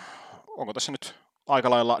onko tässä nyt aika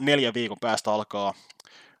lailla 4 viikon päästä alkaa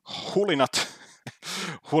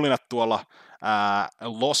hulinat tuolla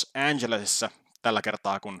Los Angelesissa tällä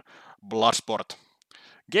kertaa, kun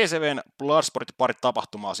GCVn Bloodsport pari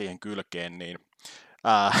tapahtumaa siihen kylkeen, niin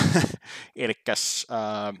elikkäs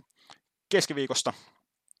keskiviikosta,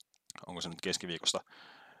 onko se nyt keskiviikosta?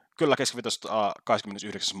 Kyllä keskiviikosta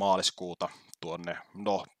 29. maaliskuuta tuonne,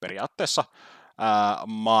 periaatteessa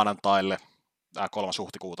maanantaille 3.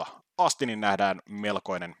 huhtikuuta asti, niin nähdään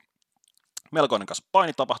melkoinen kasa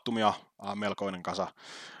painitapahtumia, melkoinen kasa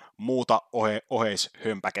muuta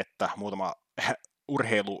oheishömpäkettä, muutama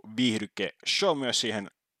urheiluviihdyke show myös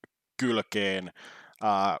siihen kylkeen.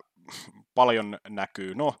 Paljon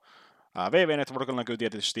näkyy, WWE Networkilla näkyy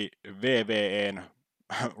tietysti VVEn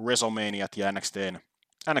WrestleManiat ja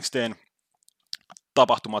NXTn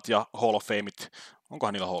tapahtumat ja Hall of Fameit.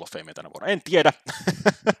 Onkohan niillä Hall of Fameit tänä vuonna? En tiedä.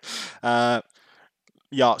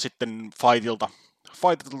 Ja sitten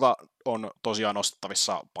Fightilta on tosiaan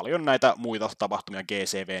nostettavissa paljon näitä muita tapahtumia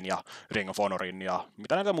GCVn ja Ring of Honorin ja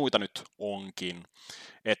mitä näitä muita nyt onkin.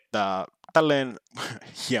 Että tälleen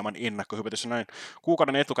hieman ennakkohypetys näin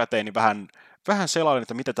kuukauden etukäteen, niin vähän sellainen,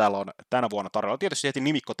 että mitä täällä on tänä vuonna tarjolla. Tietysti heti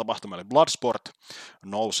nimikkotapahtuma, eli Bloodsport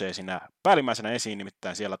nousee siinä päällimmäisenä esiin,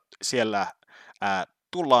 nimittäin siellä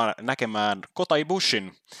tullaan näkemään Kota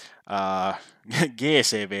Ibushin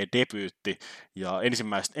GCV-debyytti ja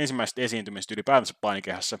ensimmäiset esiintymiset ylipäätänsä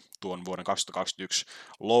painikehässä tuon vuoden 2021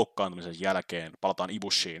 loukkaantumisen jälkeen. Palataan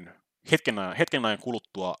Ibushiin hetken ajan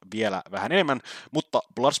kuluttua vielä vähän enemmän, mutta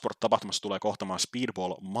Bloodsport-tapahtumassa tulee kohtamaan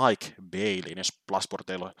Speedball Mike Bailey. Jos Bloodsport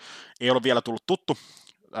ei ole vielä tullut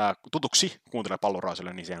tutuksi kuuntelee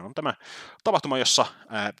pallonraisille, niin sehän on tämä tapahtuma, jossa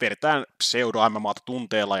vedetään pseudo-MMAta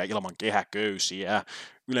tunteella ja ilman kehäköysiä.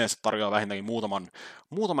 Yleensä tarjoaa vähintäänkin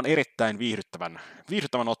muutaman erittäin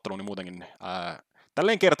viihdyttävän ottelun, niin muutenkin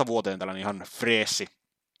tälleen kertavuoteen tällainen ihan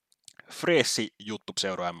freessi juttu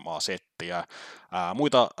pseudo-MMA-setti. Ja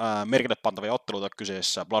muita merkille pantavia otteluita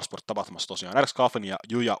kyseessä Bloodsport-tapahtumassa tosiaan Alex Coughlin ja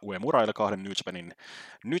Yuya Uemura, eli kahden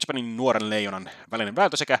New Japanin nuoren leijonan välinen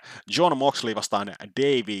vääntö, sekä John Moxley vastaan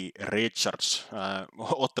Davey Richards.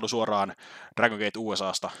 Ottelu suoraan Dragon Gate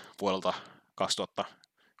USAsta vuodelta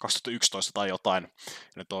 2011 tai jotain.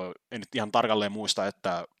 En nyt ihan tarkalleen muista,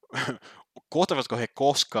 että kohtavatko he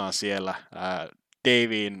koskaan siellä.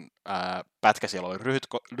 Daveyn pätkä siellä oli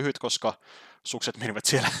lyhyt, koska sukset menivät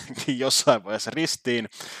siellä jossain vaiheessa ristiin,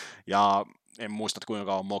 ja en muista, että kuinka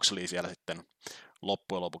kauan Moxley siellä sitten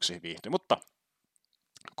loppujen lopuksi viihtyi, mutta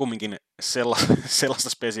kumminkin sellaista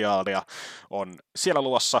spesiaalia on siellä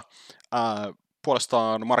luvassa.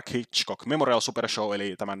 Puolestaan Mark Hitchcock Memorial Super Show,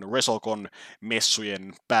 eli tämän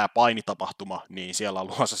WrestleCon-messujen pääpainitapahtuma, niin siellä on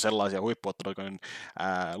luvassa sellaisia huippuotteluita kuin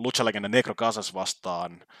Lucha-legenda Negro Casas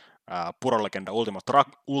vastaan purolegenda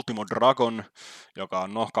Ultimo Dragon, joka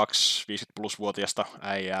on 250-plus-vuotiaasta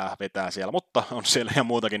äijää vetää siellä, mutta on siellä ja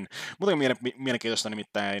muutakin mielenkiintoista,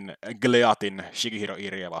 nimittäin Gleatin Shigehiro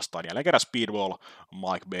Irie vastaan jälleen kerran Speedball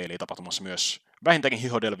Mike Bailey tapahtumassa myös vähintäänkin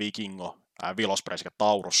Hijo del Vikingo, Will Ospreay sekä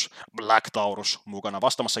Black Taurus mukana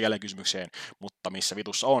vastaamassa jälleen kysymykseen, mutta missä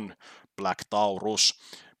vitussa on Black Taurus?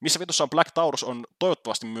 Missä vitussa on Black Taurus on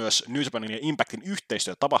toivottavasti myös New Japanin ja Impactin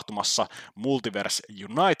yhteistyö tapahtumassa Multiverse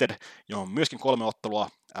United, johon myöskin 3 ottelua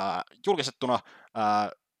julkistettuna.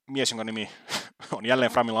 Mies, jonka nimi on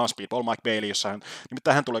jälleen Framilla Speedball Mike Bailey, jossa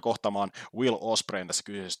nimittäin hän tulee kohtaamaan Will Ospreayn tässä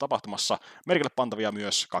kyseisessä tapahtumassa. Merkille pantavia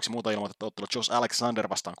myös 2 muuta ilmoitettua ottelua, Josh Alexander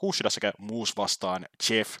vastaan Kushida sekä Moose vastaan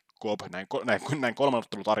Jeff Cobb. Näin 3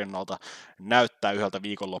 ottelutarjonnalta näyttää yhdeltä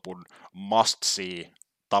viikonlopun must-see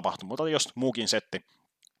tapahtumalta, jos muukin setti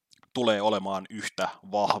tulee olemaan yhtä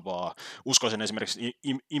vahvaa. Uskoisin esimerkiksi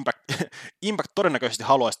Impact todennäköisesti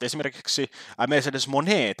haluaisi, että esimerkiksi Mercedes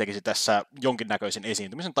Moné tekisi tässä jonkinnäköisen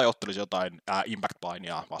esiintymisen tai ottelisi jotain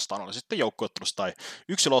Impact-painia vastaan. Oli sitten joukkueottelussa tai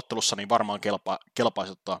yksilöottelussa, niin varmaan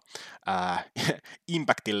kelpaisi ottaa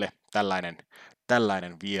Impactille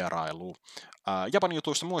tällainen vierailu. Japanin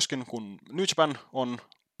jutuista myöskin, kun New Japan on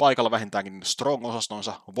paikalla vähintäänkin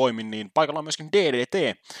Strong-osastonsa voimin, niin paikalla on myöskin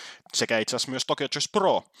DDT sekä itse asiassa myös Tokyo Josh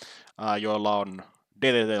Pro, joilla on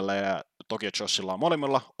DDT:llä ja Tokyo Joshilla on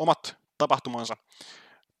molemmilla omat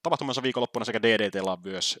tapahtumansa viikonloppuna sekä DDT:llä on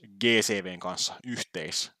myös GCVn kanssa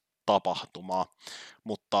yhteistapahtuma,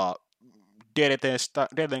 mutta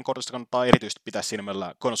DDT:n kortista kannattaa erityisesti pitää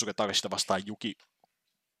silmällä Konosuke Takeshita vastaan Yuki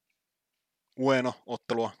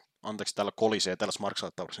Ueno-ottelua. Anteeksi, täällä kolisee täällä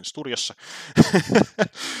Smarkside Towersin studiossa.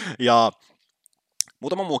 Ja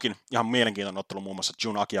Muutama muukin ihan mielenkiintoinen ottelu, muun muassa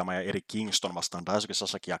Jun Akiyama ja Eri Kingston vastaan Daisuke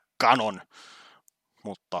Sasaki ja Kanon.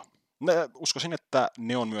 Mutta uskoisin, että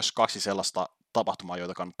ne on myös kaksi sellaista tapahtumaa,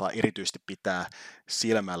 joita kannattaa erityisesti pitää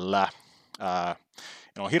silmällä.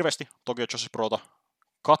 En ole hirveästi Tokyo Joshi Prota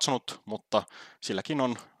katsonut, mutta silläkin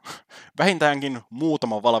on vähintäänkin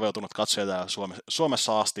muutama valveutunut katsoja täällä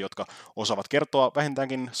Suomessa asti, jotka osaavat kertoa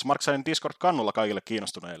vähintäänkin Smarksiden Discord-kannulla kaikille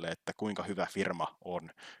kiinnostuneille, että kuinka hyvä firma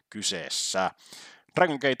on kyseessä.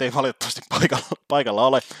 Dragon Gate ei valitettavasti paikalla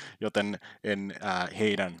ole, joten en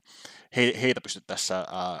heitä pysty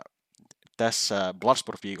tässä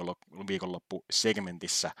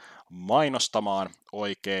Bloodsport-viikonloppu-segmentissä mainostamaan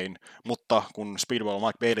oikein, mutta kun Speedball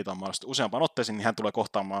Mike Baileyta on mainostettu useampaan otteeseen, niin hän tulee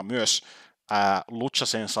kohtaamaan myös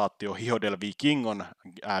Lucha-sensaatio Hijo del Vikingon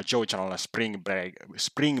Joey Channelin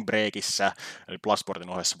Spring Breakissä, eli Bloodsportin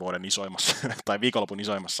ohessa vuoden isoimmassa, tai viikonlopun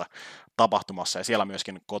isoimmassa tapahtumassa, ja siellä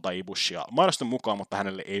myöskin Kota Ibushia mainostettu mukaan, mutta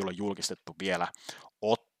hänelle ei ole julkistettu vielä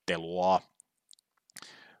ottelua.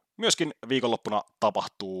 Myöskin viikonloppuna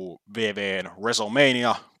tapahtuu VV:n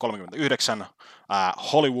WrestleMania 39,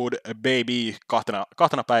 Hollywood Baby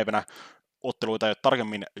kahtena päivänä. Otteluita ei ole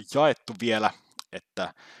tarkemmin jaettu vielä,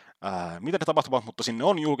 että mitä ne tapahtuvat, mutta sinne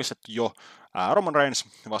on julkistettu jo Roman Reigns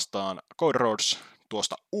vastaan Cody Rhodes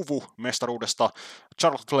tuosta UVU-mestaruudesta.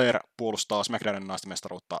 Charlotte Flair puolustaa SmackDownin naisten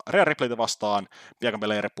mestaruutta Rhea Ripleytä vastaan. Bianca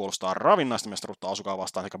Belair puolustaa Ravin naisten mestaruutta Asukaa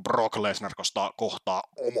vastaan, sekä Brock Lesnar kohtaa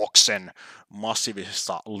Omoksen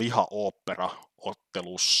massiivisessa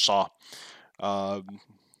liha-opera-ottelussa.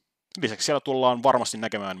 Lisäksi siellä tullaan varmasti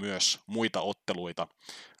näkemään myös muita otteluita.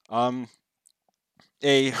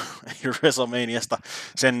 Ei WrestleManiasta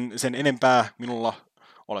sen enempää minulla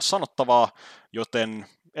ole sanottavaa, joten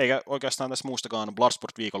eikä oikeastaan tässä muustakaan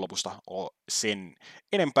Bloodsport-viikonlopusta ole sen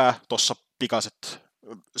enempää. Tuossa pikaiset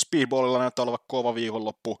Speedballilla näyttää olevan kova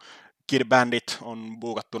viikonloppu. Kid Bandit on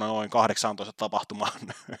buukattuna noin 18 tapahtumaan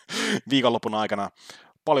viikonlopun aikana.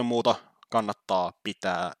 Paljon muuta kannattaa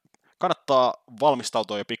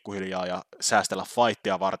valmistautua jo pikkuhiljaa ja säästellä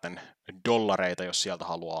fightia varten dollareita, jos sieltä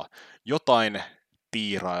haluaa jotain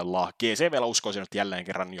tiirailla. GC vielä uskoisin, että jälleen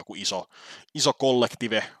kerran joku iso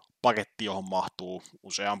kollektive-paketti, johon mahtuu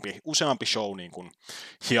useampi show niin kuin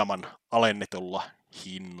hieman alennetulla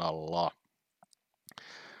hinnalla.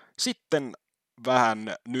 Sitten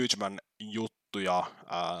vähän New Japan juttuja.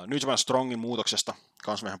 New Japan Strongin muutoksesta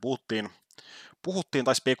kanssa mehän puhuttiin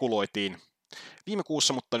tai spekuloitiin viime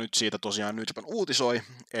kuussa, mutta nyt siitä tosiaan New Japan uutisoi,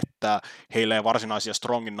 että heillä ei varsinaisia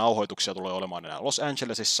Strongin nauhoituksia tule olemaan enää Los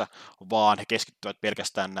Angelesissa, vaan he keskittyvät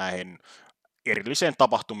pelkästään näihin erilliseen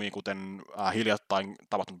tapahtumiin, kuten hiljattain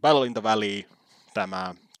tapahtunut Battle in the Valley,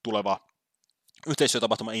 tämä tuleva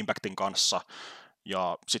yhteistyötapahtuma Impactin kanssa,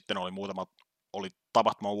 ja sitten oli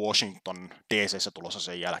tapahtuma Washington DC:ssä tulossa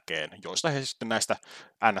sen jälkeen, joista he sitten näistä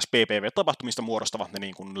NS-PPV-tapahtumista muodostavat ne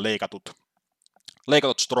niin kuin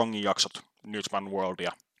leikatut Strongin jaksot New Japan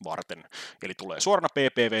Worldia varten. Eli tulee suorana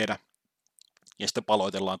PPV:nä ja sitten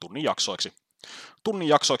paloitellaan tunnin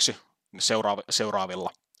jaksoiksi seuraavilla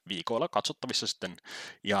viikoilla katsottavissa sitten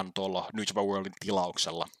ihan tuolla New Japan Worldin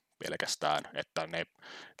tilauksella pelkästään, että ne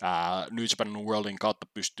New Japan Worldin kautta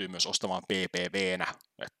pystyy myös ostamaan PPV:nä,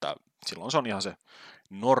 että silloin se on ihan se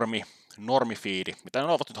normifiidi, mitä ne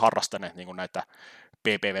ovat nyt harrastaneet niin kuin näitä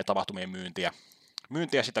PPV-tapahtumien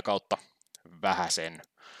myyntiä sitä kautta vähäsen,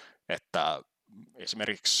 että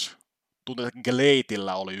esimerkiksi tuntuu, että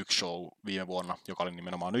Gladeillä oli yksi show viime vuonna, joka oli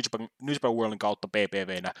nimenomaan New Japan Worldin kautta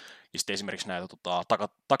PPV:nä, ja sitten esimerkiksi näitä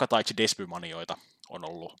Takataichi Despy-manioita on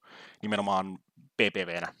ollut nimenomaan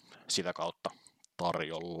PPV:nä sitä kautta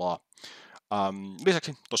tarjolla.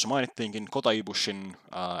 Lisäksi tuossa mainittiinkin Kota Ibushin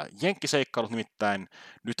jenkkiseikkailut, nimittäin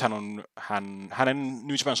nythän hänen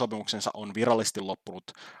New Japan sopimuksensa on virallisesti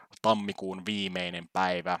loppunut tammikuun viimeinen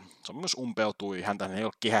päivä. Sopimus umpeutui, häntä ei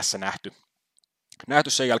ole kehässä nähty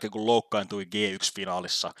sen jälkeen, kun loukkaantui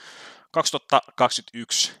G1-finaalissa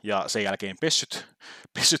 2021 ja sen jälkeen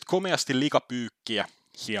pessyt komeasti likapyykkiä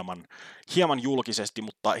hieman julkisesti,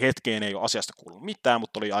 mutta hetkeen ei ole asiasta kuullut mitään,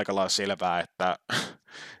 mutta oli aika lailla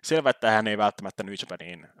selvää, että hän ei välttämättä New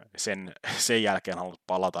Japaniin sen jälkeen halunnut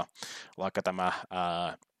palata, vaikka tämä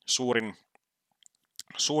suurin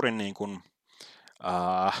niin kuin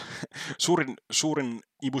suurin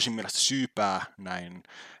Ibushin mielestä syypää näin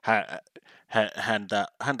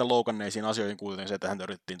häntä loukanneisiin asioihin kuultiin se, että häntä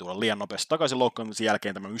yritettiin tulla liian nopeasti takaisin loukkaamisen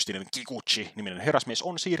jälkeen. Tämä mystinen Kikuchi-niminen herrasmies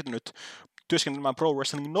on siirtynyt työskentelemään Pro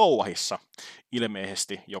Wrestling NOAHissa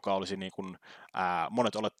ilmeisesti, joka olisi niin kuin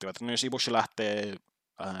monet olettivat, että jos Ibushi lähtee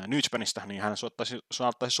New Japanista, niin hän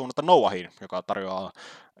saattaisi suunnata NOAHiin, joka tarjoaa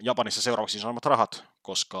Japanissa seuraavaksi isommat rahat,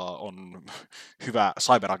 koska on hyvä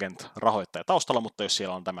cyberagent-rahoittaja taustalla, mutta jos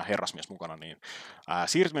siellä on tämä herrasmies mukana, niin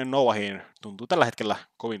siirtyminen NOAHiin tuntuu tällä hetkellä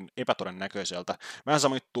kovin epätodennäköiseltä. Vähän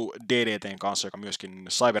sama juttu DDTn kanssa, joka myöskin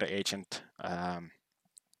Cyber Agent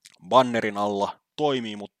bannerin alla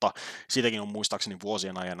toimii, mutta siitäkin on muistaakseni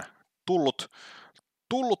vuosien ajan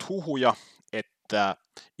tullut huhuja, että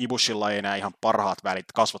Ibushilla ei enää ihan parhaat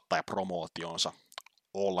välit kasvattajapromootionsa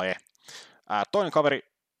ole. Toinen kaveri,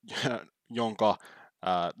 jonka,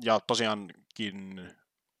 ja tosiaankin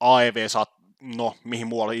AEW mihin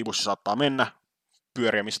muualle Ibushi saattaa mennä,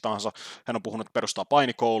 pyöriä missä tahansa. Hän on puhunut, että perustaa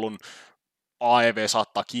painikoulun. AEW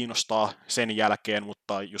saattaa kiinnostaa sen jälkeen,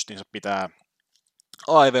 mutta justiinsa pitää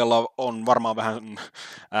AEWlla on varmaan vähän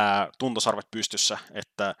tuntosarvet pystyssä,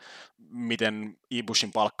 että miten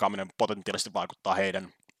Ibushin palkkaaminen potentiaalisesti vaikuttaa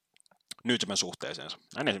heidän New Japan suhteeseensa.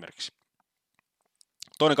 Näin esimerkiksi.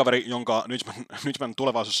 Toinen kaveri, jonka New Japan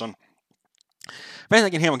tulevaisuus on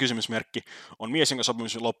vähintäänkin hieman kysymysmerkki, on mies, jonka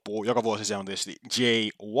sopimus loppuu joka vuosi. Se on tietysti Jay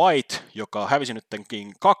White, joka hävisi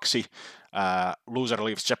nytkin 2 Loser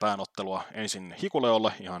Leaves Japan-ottelua. Ensin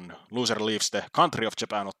Hikuleolle, ihan Loser Leaves the Country of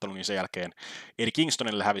Japan-ottelu, niin sen jälkeen Eddie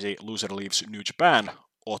Kingstonille hävisi Loser Leaves New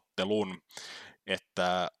Japan-ottelun.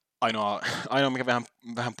 Että ainoa mikä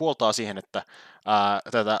vähän puoltaa siihen, että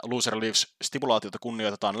tätä Loser Leaves-stipulaatiota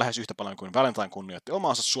kunnioitetaan lähes yhtä paljon kuin Valentine kunnioitti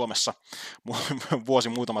omaansa Suomessa vuosi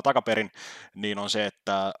muutama takaperin, niin on se,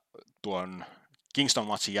 että tuon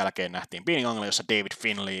Kingston-matsin jälkeen nähtiin pieni angle, jossa David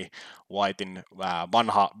Finlay, Whitein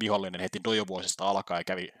vanha vihollinen heti dojovuosista alkaen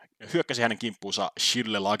hyökkäsi hänen kimppuunsa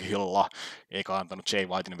Shillelagilla, eikä antanut Jay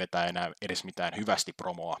Whitein vetää enää edes mitään hyvästi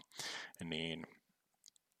promoa, niin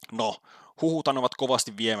huhutan ovat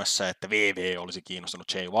kovasti viemässä, että VV olisi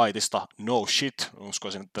kiinnostunut Jay Whiteista. No shit,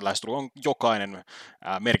 uskoisin, että lähestulkoon jokainen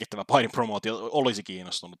merkittävä painipromootio olisi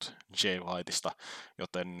kiinnostunut Jay Whiteista,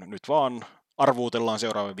 joten nyt vaan arvuutellaan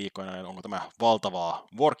seuraavien viikkoina, onko tämä valtavaa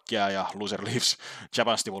workia ja Loser Leaves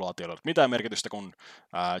Japan-stipulaatioilla mitään merkitystä, kun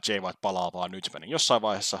Jay White palaa vaan New Japanin jossain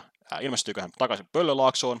vaiheessa. Ilmestyykö hän takaisin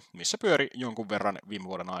Pöllölaaksoon, missä pyöri jonkun verran viime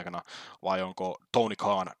vuoden aikana, vai onko Tony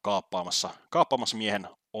Khan kaappaamassa miehen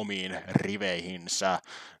omiin riveihinsä.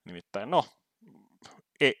 Nimittäin,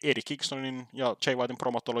 Eddie Kingstonin ja Jay Whitein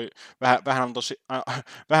promot oli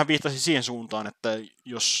vähän viittasi siihen suuntaan,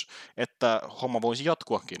 että homma voisi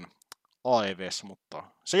jatkuakin AEW:ssä, mutta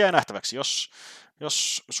se jää nähtäväksi,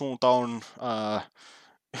 jos suunta on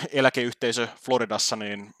eläkeyhteisö Floridassa,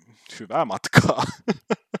 niin hyvää matkaa.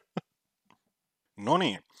 No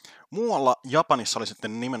niin, muualla Japanissa oli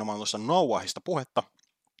sitten nimenomaan tuossa NOAHista puhetta,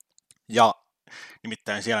 ja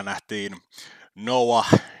nimittäin siellä nähtiin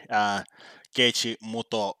NOAH, Keiji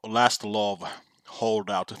Muto, Last Love,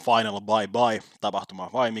 Holdout, Final Bye Bye tapahtuma,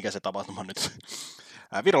 vai mikä se tapahtuma nyt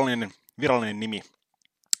virallinen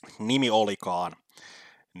nimi olikaan.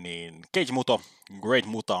 Niin Keiji Muto, Great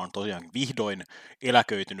Muta on tosiaan vihdoin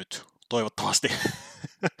eläköitynyt toivottavasti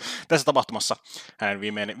tässä tapahtumassa. Hänen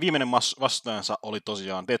viimeinen vastaajansa oli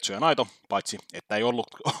tosiaan Tetsuya Naito, paitsi että ei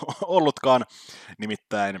ollutkaan,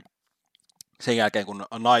 nimittäin sen jälkeen, kun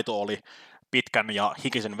Naito oli pitkän ja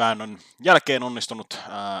hikisen väännön jälkeen onnistunut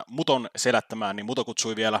Muton selättämään, niin Muto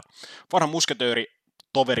kutsui vielä vanhan musketööri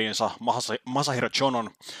toverinsa Masahiro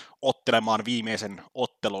Chonon ottelemaan viimeisen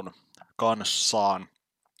ottelun kanssaan.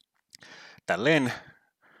 Tälleen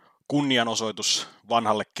kunnianosoitus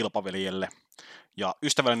vanhalle kilpaveljelle. Ja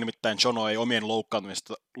ystävälle nimittäin Chono ei omien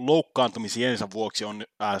loukkaantumisiensa vuoksi on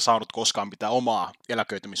saanut koskaan pitää omaa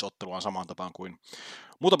eläköitymisotteluaan samaan tapaan kuin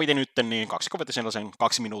Muto piti nyt niin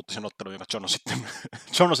 2-minuuttisen ottelun, jonka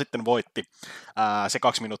Chono sitten voitti. Se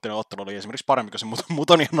 2-minuuttinen ottelu oli esimerkiksi parempi kuin se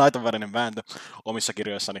Muton ja Naiton välinen vääntö omissa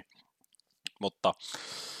kirjoissani. Mutta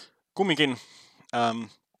kumminkin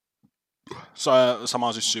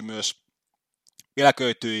samaan syssyyn myös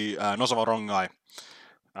eläköityi Nosawa Rongai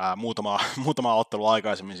muutama ottelu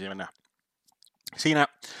aikaisemmin siinä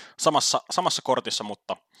samassa kortissa,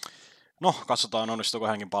 mutta katsotaan, onnistuuko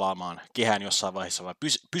hänkin palaamaan kehään jossain vaiheessa, vai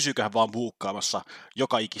pysyykö hän vaan buukkaamassa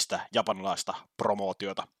joka ikistä japanilaista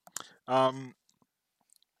promootiota.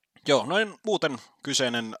 Noin muuten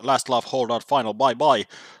kyseinen Last Love Holdout Final Bye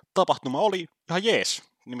Bye tapahtuma oli ihan jees.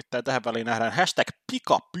 Nimittäin tähän väliin nähdään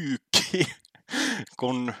 #pikapyykki,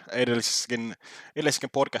 kun edellisissäkin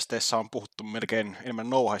podcasteissa on puhuttu melkein enemmän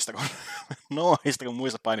NOAHista kuin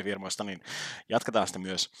muista painifirmoista, niin jatketaan sitä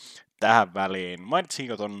myös tähän väliin.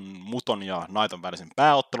 Mainitsinko ton Muton ja Naiton välisen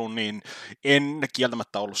pääottelun, niin en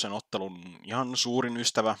kieltämättä ollut sen ottelun ihan suurin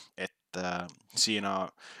ystävä, että siinä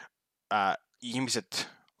ihmiset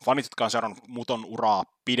fanit, jotka on seurannut Muton uraa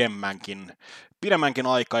pidemmänkin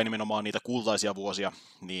aikaa ja nimenomaan niitä kultaisia vuosia,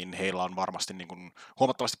 niin heillä on varmasti niin kuin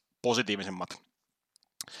huomattavasti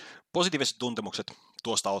positiiviset tuntemukset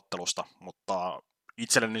tuosta ottelusta, mutta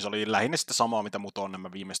itselleni se oli lähinnä sitten samaa, mitä Muto on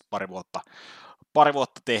nämä viimeiset pari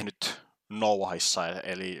vuotta tehnyt NOAHissa,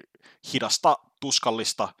 eli hidasta,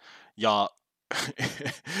 tuskallista ja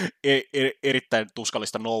erittäin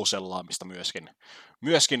tuskallista nouselaamista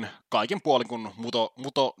myöskin kaikin puolin, kun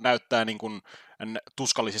Muto näyttää niin kuin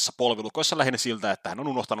tuskallisissa polvilukoissa lähinnä siltä, että hän on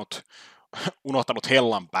unohtanut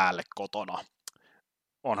hellan päälle kotona.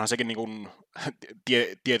 Onhan sekin niin kuin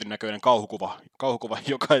tietyn näköinen kauhukuva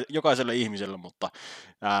jokaiselle ihmiselle, mutta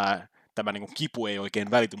tämä niin kuin kipu ei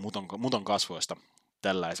oikein välity Muton kasvoista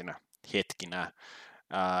tällaisina hetkinä.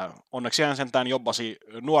 Onneksi hän sentään jobbasi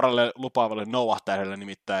nuorelle lupaavalle NOAH-tähdelle,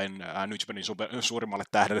 nimittäin New Japanin suurimmalle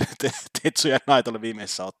tähdelle Tetsuya Naitolle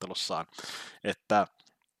viimeisessä ottelussaan. Että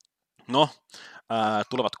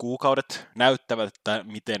tulevat kuukaudet näyttävät, että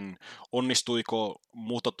miten onnistuiko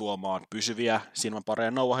Muto tuomaan pysyviä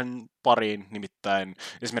silmänpareja NOAHin pariin, nimittäin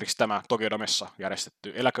esimerkiksi tämä Tokyo-domessa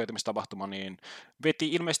järjestetty eläköitymistapahtuma, niin veti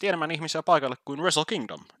ilmeisesti enemmän ihmisiä paikalle kuin Wrestle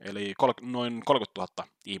Kingdom, eli noin 30 000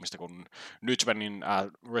 ihmistä, kun New Japanin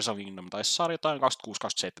Wrestle Kingdom taisi saada jotain 26-27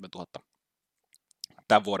 000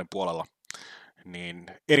 tämän vuoden puolella, niin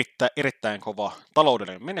erittäin kova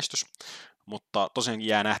taloudellinen menestys, mutta tosiaankin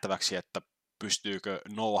jää nähtäväksi, että pystyykö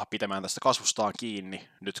NOAH pitämään tästä kasvustaan kiinni,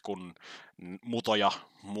 nyt kun Muto ja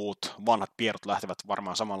muut vanhat pierut lähtevät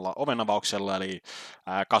varmaan samalla ovenavauksella, eli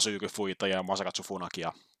Kazuyuki Fuita ja Masakatsu Funaki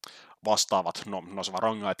ja vastaavat, Nosava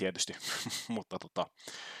Rongai tietysti, mutta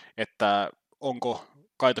että onko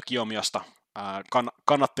Kaito Kiyomiasta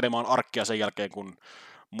kannattelemaan arkkia sen jälkeen, kun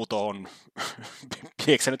Muto on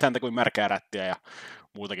pieksänyt häntä kuin märkää rättiä ja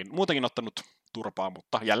muutakin ottanut turpaa,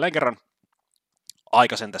 mutta jälleen kerran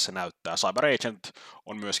aika sen tässä näyttää. Cyber Agent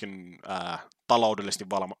on myöskin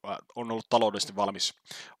on ollut taloudellisesti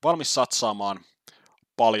valmis satsaamaan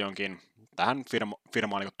paljonkin tähän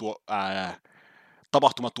firmaan niin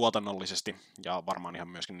tapahtumatuotannollisesti ja varmaan ihan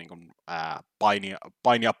myöskin niin kuin,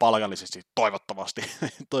 painia paljallisesti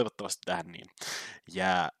toivottavasti tähän niin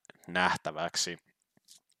jää nähtäväksi.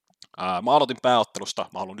 Mä aloitin pääottelusta,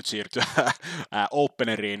 mä haluan nyt siirtyä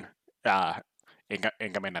openeriin,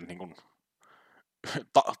 enkä mennä niin kuin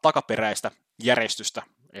takaperäistä järjestystä.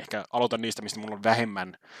 Ehkä aloitan niistä, mistä mulla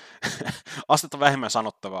on astetta vähemmän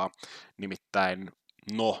sanottavaa. Nimittäin,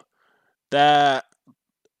 tää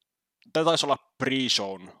taisi olla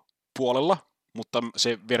pre-shown puolella, mutta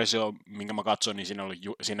se versio, minkä mä katsoin, niin siinä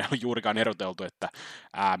ei ollut juurikaan eroteltu, että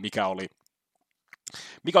mikä oli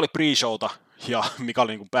pre-showta ja mikä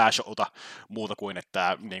oli niin kuin pääshowta muuta kuin,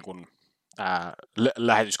 että niin kuin,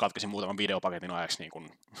 lähetys katkesi muutaman videopaketin ajaksi niin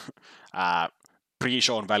kuin,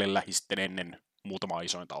 pre-shown välillä ja sitten ennen muutamaa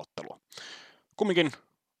isointa ottelua. Kumminkin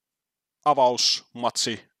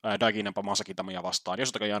avausmatsi Daiki Nempa Masaki Tamiya vastaan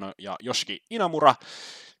Yosutaka Yano ja Yoshiki Inamura.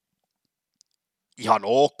 Ihan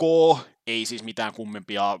ok, ei siis mitään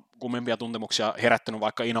kummempia tuntemuksia herättänyt,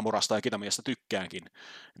 vaikka Inamurasta ja Kitamiyasta tykkäänkin.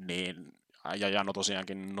 Niin, ja Jano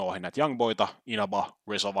tosiaankin noihin näitä Young Boyta, Inaba,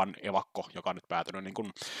 Resovan, Evakko, joka on nyt päätynyt niin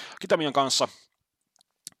kuin Kitamiyan kanssa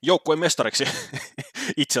joukkueen mestariksi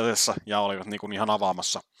itse asiassa, ja olivat niin kuin ihan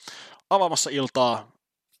avaamassa iltaa.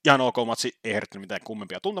 Ihan ok matsi, ei herättänyt mitään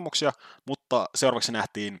kummempia tuntemuksia, mutta seuraavaksi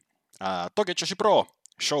nähtiin Tokyo Joshi Pro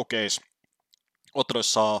Showcase.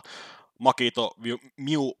 Otteluissa Makito,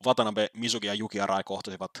 Miu, Watanabe, Mizuki ja Yuki Arai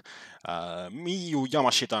kohtasivat Miyu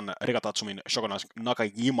Yamashitan, Rika Tatsumin, Shogun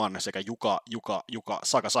Nakajiman sekä Yuka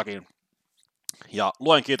Sakasakin. Ja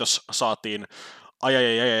luen kiitos saatiin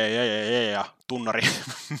tunnari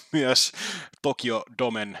myös Tokyo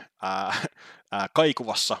Domen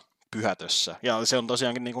kaikuvassa pyhätössä. Ja se on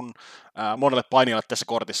tosiaankin niin kuin, monelle painijalle tässä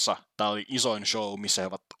kortissa. Tämä oli isoin show, missä he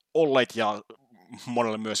ovat olleet ja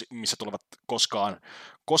monelle myös, missä tulevat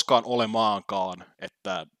koskaan olemaankaan.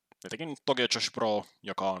 Että jotenkin Tokyo Joshi Pro,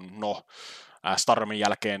 joka on Stardomin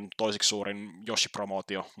jälkeen toiseksi suurin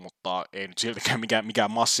Joshi-promootio, mutta ei nyt siltikään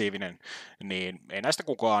mikään massiivinen, niin ei näistä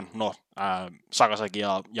kukaan, Sakasaki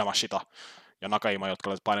ja Yamashita ja Nakajima, jotka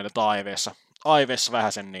olivat paineet AEV:ssä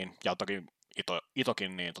vähäsen, niin, ja toki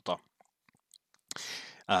Itokin, niin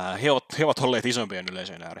he ovat olleet isompien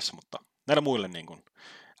yleisöjen ääressä, mutta näille muille niin kuin,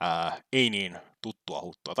 ei niin tuttua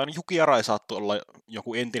huttua. Tai Yuki Arai saattoi olla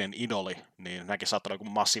joku entinen idoli, niin hänkin saattoi olla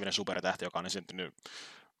joku massiivinen supertähti, joka on esiintynyt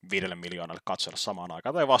 5 miljoonalle katsojalle samaan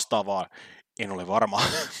aikaan tai vastaavaa. En ole varma,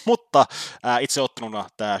 mutta itse otteluna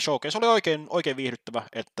tämä showcase oli oikein viihdyttävä,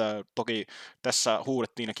 että toki tässä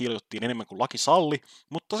huudettiin ja kiljoittiin enemmän kuin laki salli,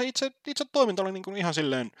 mutta se itse toiminta oli niin kuin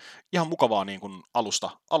ihan mukavaa niin kuin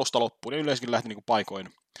alusta loppuun, ja yleensäkin lähti niin kuin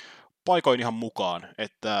paikoin ihan mukaan,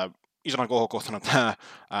 että isona kohokohtana tämä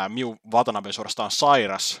Miu Watanabe suorastaan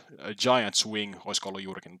sairas Giant Swing, olisiko ollut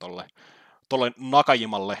juurikin tolle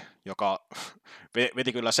Nakajimalle, joka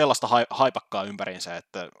veti kyllä sellaista haipakkaa ympäriinsä,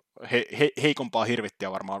 että heikompaa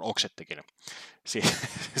hirvittiä varmaan oksettikin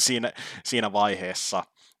siinä vaiheessa.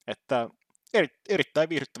 Että erittäin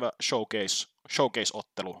viihdyttävä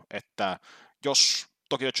showcase-ottelu, että jos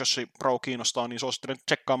Tokyo Joshi Pro kiinnostaa, niin suosittelen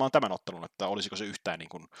tsekkaamaan tämän ottelun, että olisiko se yhtään niin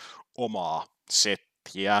kuin omaa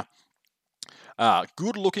settiä.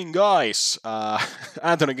 Good Looking Guys,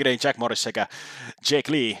 Anthony Gideon, Jack Morris sekä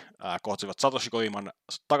Jake Lee kohtasivat Satoshi Kojiman,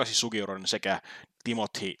 Takashi Sugioron sekä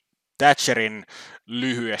Timothy Thatcherin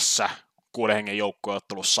lyhyessä 6 hengen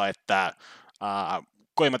joukkueottelussa, että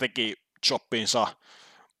Kojima teki choppinsa,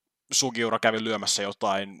 Sugiura kävi lyömässä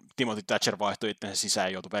jotain, Timothy Thatcher vaihtoi itsensä sisään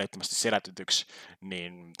ja joutui välittömästi selätytyksi,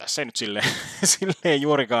 niin tässä ei nyt silleen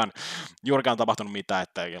juurikaan tapahtunut mitään,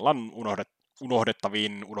 että on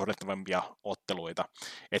unohdettavimpia otteluita.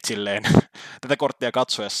 Et silleen tätä korttia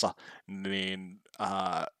katsoessa, niin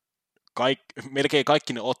melkein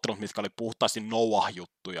kaikki ne ottelut, mitkä oli puhtaasti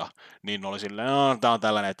NOAH-juttuja, niin oli silleen, tää on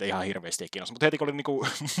tällainen, että ihan hirveästi ei kiinnosta. Mutta heti kun oli niinku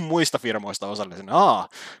muista firmoista osallisen,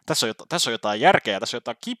 tässä on jotain järkeä, tässä on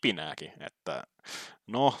jotain kipinääkin. Että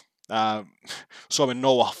no, Suomen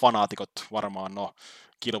NOAH-fanaatikot varmaan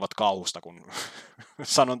kilvat kauhusta, kun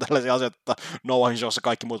sanon tällaisia asioita, että NOAHin showssa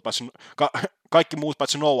kaikki muut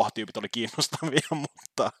paitsi NOAH-tyypit oli kiinnostavia,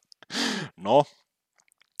 mutta no,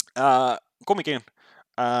 komikin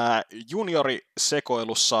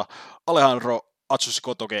juniorisekoilussa Alejandro Atsushi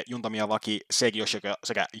Kotoge, Junta Miyawaki, Seiki Yoshioka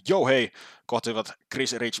sekä Yohei kohtasivat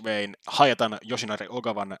Chris Ridgwayn, Hayatan, Yoshinari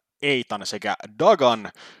Ogawan, Eitan sekä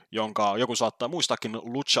Dagan, jonka joku saattaa muistaakin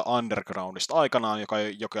Lucha Undergroundista aikanaan,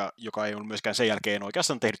 joka ei ole myöskään sen jälkeen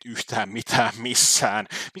oikeastaan tehnyt yhtään mitään missään,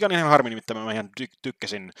 mikä on ihan harmi, nimittäin mä ihan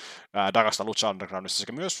tykkäsin Dagasta Lucha Undergroundista,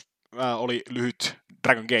 sekä myös oli lyhyt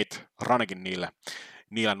Dragon Gate Ranekin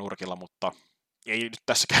niillä nurkilla, mutta ei nyt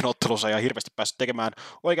tässäkään ottelussa ihan hirveästi päässyt tekemään.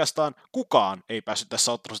 Oikeastaan kukaan ei päässyt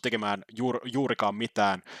tässä ottelussa tekemään juurikaan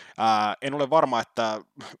mitään. En ole varma, että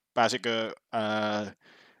pääsikö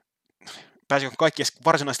kaikki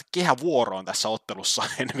varsinaisesti kehävuoroon tässä ottelussa,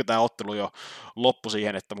 ennen kuin tämä ottelu jo loppui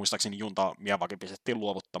siihen, että muistaakseni Junta Miyawaki pistettiin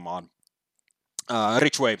luovuttamaan.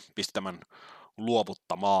 Ridgway pisti tämän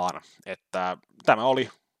luovuttamaan, että tämä oli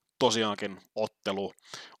tosiaankin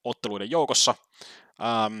otteluiden joukossa.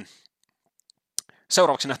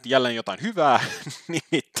 Seuraavaksi nähtiin jälleen jotain hyvää,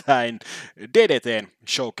 nimittäin DDTn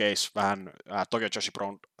showcase vähän Tokyo Joshi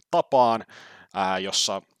Pron tapaan,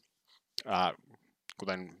 jossa,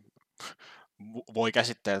 kuten voi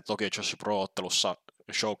käsittää, että Tokyo Joshi Pro-ottelussa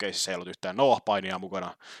showcaseissa ei ollut yhtään NOAH-painia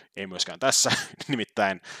mukana, ei myöskään tässä,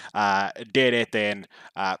 nimittäin DDTn,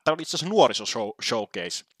 tämä oli itse asiassa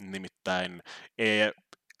nuoriso-showcase, nimittäin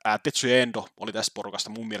Tetsuya Endo oli tästä porukasta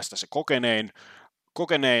mun mielestä se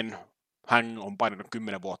kokenein. Hän on painanut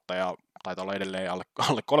 10 vuotta ja taitaa olla edelleen alle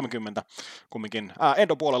 30 kumminkin.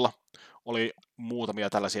 Endo puolella oli muutamia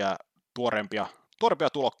tällaisia tuoreempia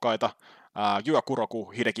tulokkaita. Yuya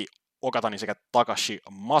Kuroku, Hideki Okatani sekä Takashi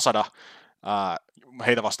Masada.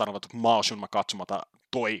 Heitä vastaan ovat Mao Shunma Katsumata,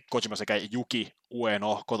 Toi Kojima sekä Yuki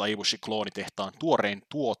Ueno, Kota Ibushi kloonitehtaan tuorein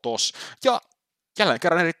tuotos. Ja jälleen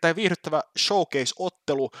kerran erittäin viihdyttävä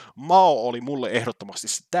showcase-ottelu. Mao oli mulle ehdottomasti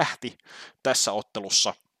se tähti tässä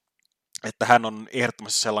ottelussa. Että hän on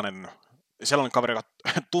ehdottomasti sellainen kaveri, joka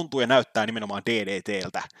tuntuu ja näyttää nimenomaan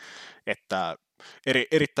DDTltä, että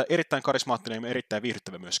erittäin karismaattinen ja erittäin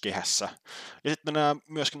viihdyttävä myös kehässä. Ja sitten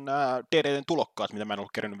myöskin nämä DDTn tulokkaat, mitä mä en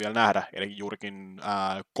ollut kerännyt vielä nähdä, eli juurikin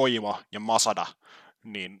Kojima ja Masada,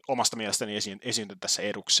 niin omasta mielestäni esiintyi tässä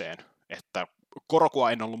edukseen, että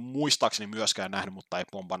Korokua en ollut muistaakseni myöskään nähnyt, mutta ei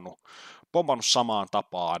pompannut samaan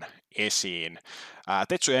tapaan esiin.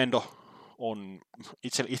 Tetsuya Endo on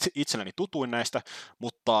itselleni tutuin näistä,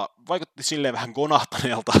 mutta vaikutti silleen vähän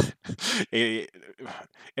gonahtaneelta.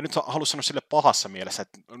 En nyt halua sanoa sille pahassa mielessä,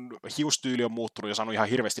 että hiustyyli on muuttunut ja saanut ihan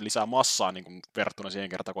hirveästi lisää massaa niin kuin verrattuna siihen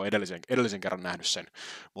kertaan, kun edellisen kerran nähnyt sen,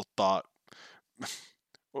 mutta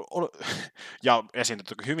ja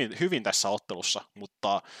esiintyy hyvin tässä ottelussa,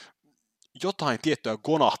 mutta jotain tiettyä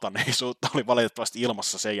gonahtaneisuutta oli valitettavasti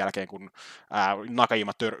ilmassa sen jälkeen, kun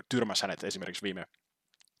Nakajima tyrmäsi hänet esimerkiksi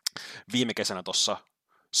viime kesänä tuossa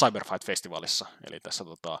Cyberfight-festivaalissa, eli tässä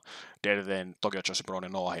DDT:n Tokyo Joshi Proon ja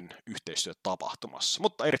NOAHin yhteistyötapahtumassa.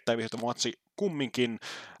 Mutta erittäin viihdyttävä matsi kumminkin.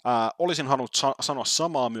 Olisin halunnut sanoa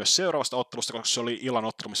samaa myös seuraavasta ottelusta, koska se oli illan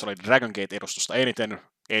ottelu, missä oli Dragon Gate-edustusta eniten.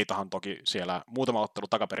 Eitahan toki siellä muutama ottelu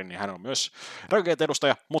takaperin, niin hän on myös Dragon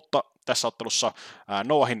Gate-edustaja, mutta tässä ottelussa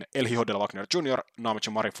NOAHin El Hijo de la Wagner Jr., Naomichi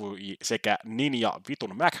Marifui sekä Ninja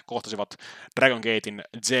Vitun Mac kohtasivat Dragon Gatein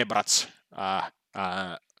Zebrats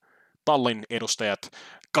Tallin edustajat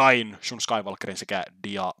Kain, Shun Skywalkerin sekä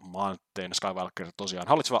Diamanten. Skywalker tosiaan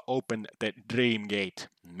hallitseva Open the Dream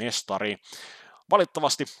Gate-mestari.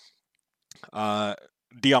 Valitettavasti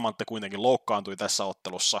Diamante kuitenkin loukkaantui tässä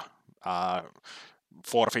ottelussa.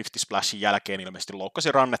 450 Splashin jälkeen ilmeisesti loukkasi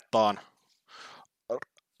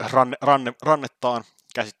rannettaan,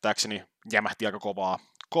 käsittääkseni jämähti aika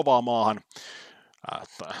kovaa maahan,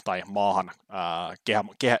 tai maahan,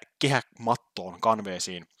 kehämattoon,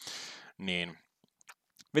 kanveesiin, niin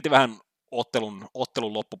veti vähän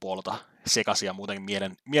ottelun loppupuolelta sekaisin ja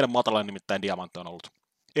muutenkin mielen matalainen, nimittäin Diamante on ollut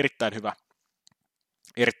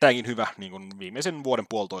erittäinkin hyvä niin kuin viimeisen vuoden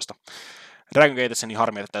puolitoista. Dragon Gatessa niin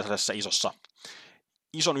harmi, että tässä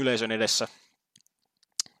ison yleisön edessä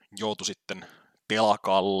joutui sitten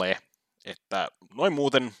telakalle, että noin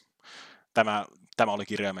muuten tämä oli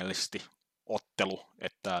kirjaimellisesti ottelu,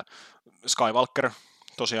 että Skywalker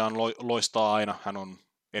tosiaan loistaa aina, hän on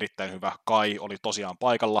erittäin hyvä, Kai oli tosiaan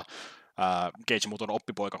paikalla, Keiji Muton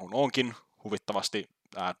oppipoika kun onkin, huvittavasti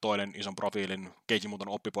toinen ison profiilin Keiji Muton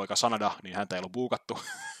oppipoika Sanada, niin häntä ei ollut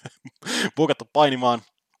buukattu painimaan,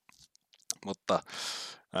 mutta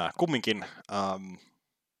kumminkin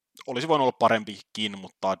olisi voinut olla parempikin,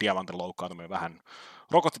 mutta Diamanten loukkaantuminen vähän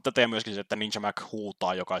rokotti tätä ja myöskin se, että Ninja Mac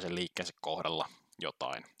huutaa jokaisen liikkeensä kohdalla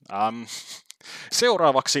jotain.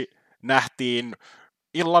 Seuraavaksi nähtiin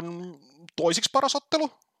illan toisiksi paras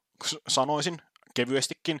ottelu, sanoisin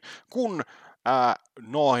kevyestikin, kun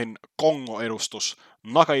Noahin Kongo-edustus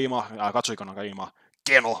Katsuhiko Nakajima,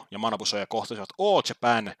 Keno ja Manabusoja kohtasivat All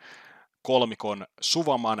Japan kolmikon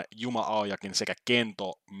Suvaman, Juma Aoyakin sekä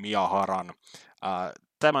Kento Miyaharan.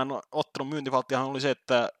 Tämän ottelun myyntivalttihan oli se,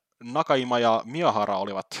 että Nakajima ja Miyahara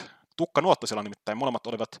olivat tukkanuottasilla, nimittäin molemmat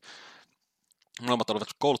olivat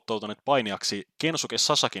kouluttautuneet painijaksi Kensuke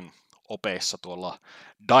Sasakin opeissa tuolla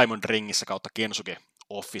Diamond Ringissä kautta Kensuke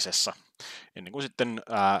Officessa, ennen kuin sitten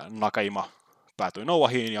Nakajima päätyi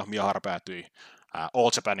NOAHiin ja Miyahara päätyi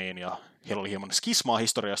All Japaniin, ja heillä oli hieman skismaa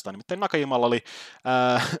historiasta, nimittäin Nakajimalla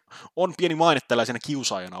on pieni maine tällaisena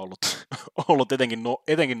kiusaajana ollut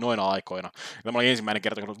etenkin noina aikoina. Tämä oli ensimmäinen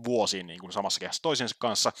kerta vuosiin niin kuin samassa kehässä toisensa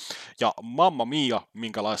kanssa, ja mamma mia,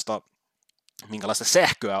 minkälaista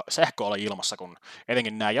sähköä oli ilmassa, kun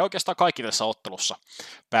etenkin nämä, ja oikeastaan kaikki tässä ottelussa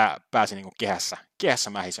pääsi niin kuin kehässä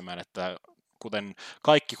mähisemään, että kuten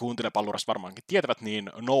kaikki kuuntelijapallurasta varmaankin tietävät,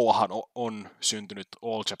 niin NOAHhan on syntynyt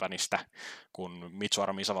All Japanista, kun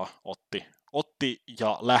Mitsuhara Misawa otti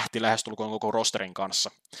ja lähti lähestulkoon koko rosterin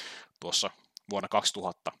kanssa tuossa vuonna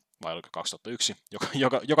 2000, vai oliko 2001,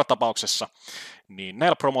 joka tapauksessa, niin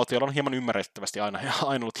näillä promootioilla on hieman ymmärrettävästi aina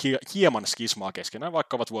ollut hieman skismaa keskenään,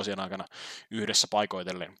 vaikka ovat vuosien aikana yhdessä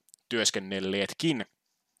paikoitellen työskennelleetkin.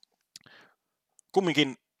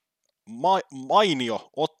 Kumminkin mainio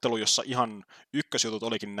ottelu, jossa ihan ykkösjutut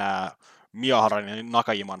olikin nämä Miyaharan ja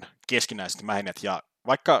Nakajiman keskinäiset mähinet, ja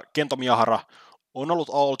vaikka Kento Miyahara on ollut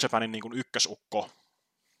All Japanin niin kuin ykkösukko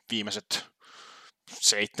viimeiset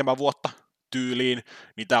 7 vuotta tyyliin,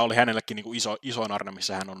 niin tämä oli hänellekin niin kuin isoin arna,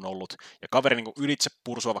 missä hän on ollut, ja kaveri niin kuin ylitse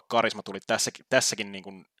pursuava karisma tuli tässäkin niin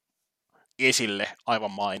kuin esille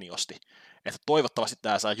aivan mainiosti, että toivottavasti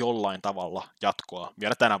tämä saa jollain tavalla jatkoa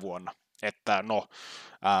vielä tänä vuonna, että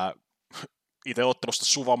itse ottelusta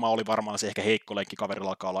Suvama oli varmaan se ehkä heikko lenkki, kaverilla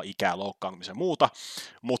alkaa olla ikää, loukkaantumisen ja muuta,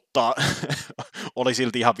 mutta oli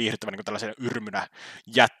silti ihan viihdyttävä niin tällaisena yrmynä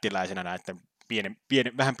jättiläisenä näiden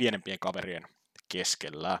vähän pienempien kaverien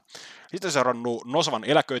keskellä. Sitten seurannut Nosavan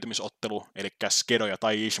eläköitymisottelu, eli Skedo ja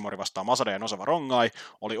Tai Ishimori vastaan Masada ja Nosava Rongai,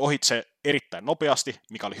 oli ohitse erittäin nopeasti,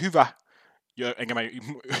 mikä oli hyvä, enkä mä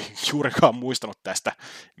juurikaan muistanut tästä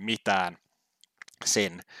mitään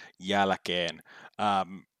sen jälkeen.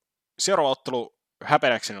 Seuraava ottelu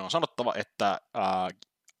häpeäkseni on sanottava, että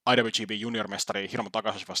IWGP junior-mestari Hiromu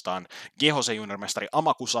Takahashi vastaan Gehose junior-mestari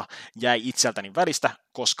Amakusa jäi itseltäni välistä,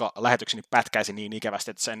 koska lähetykseni pätkäisi niin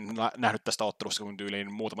ikävästi, että sen nähnyt tästä ottelusta kuin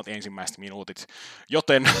tyyliin muutamat ensimmäiset minuutit.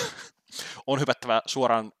 Joten on hypättävä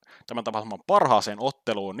suoraan tämän tapahtuman parhaaseen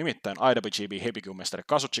otteluun, nimittäin IWGP Heavyweight-mestari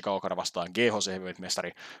Kazuchika Okada vastaan Gehose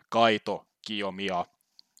Heavyweight-mestari Kaito Kiyomiya.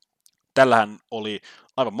 Tällähän oli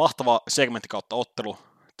aivan mahtava segmentti kautta ottelu.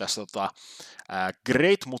 Tässä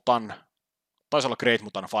Great Mutan, taisi olla Great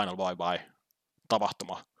Mutan Final Bye-Bye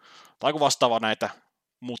tapahtuma, tai kun vastaava näitä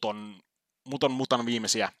Muton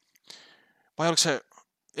viimeisiä, vai oliko se,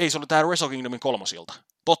 ei se oli tää Wrestle Kingdomin 3.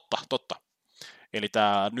 Totta. Eli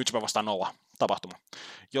tää New Japan vastaan NOAH-tapahtuma,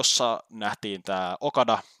 jossa nähtiin tää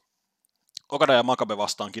Okada ja Makabe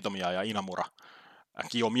vastaan Kiyomiya ja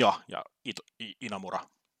Inamura,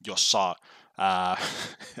 jossa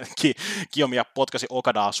Kiyomiya potkasi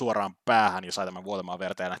Okadaa suoraan päähän ja sai tämän vuotamaan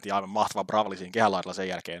verta ja nähtiin aivan mahtava braveli siinä kehälaidalla sen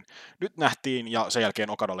jälkeen. Nyt nähtiin, ja sen jälkeen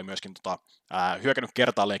Okada oli myöskin hyökännyt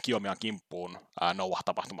kertaalleen Kiyomiyan kimppuun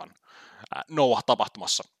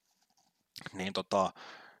NOAH-tapahtumassa. Niin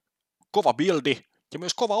kova bildi ja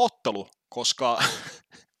myös kova ottelu, koska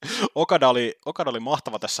Okada oli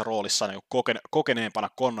mahtava tässä roolissa niin kokeneempana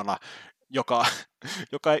konnana,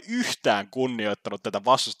 joka ei yhtään kunnioittanut tätä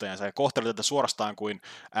vastustajansa ja kohteli tätä suorastaan kuin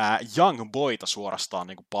young boyta suorastaan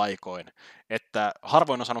niin kuin paikoin. Että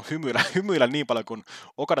harvoin on saanut hymyillä niin paljon, kun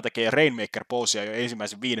Okada tekee Rainmaker-posea jo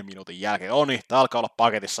ensimmäisen 5 minuutin jälkeen. Tää alkaa olla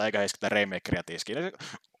paketissa, eikä heiskitä Rainmakeria tiskiin.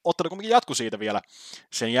 Ottelu kuitenkin jatkui siitä vielä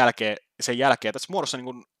sen jälkeen. Tässä muodossa niin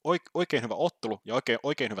kuin oikein hyvä ottelu ja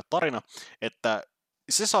oikein hyvä tarina, että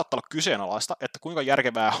se saattaa olla kyseenalaista, että kuinka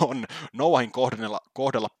järkevää on NOAHin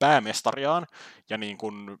kohdella päämestariaan ja niin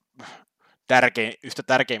kuin yhtä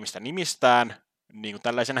tärkeimmistä nimistään niin kuin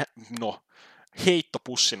tällaisena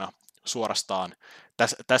heittopussina suorastaan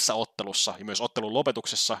tässä ottelussa ja myös ottelun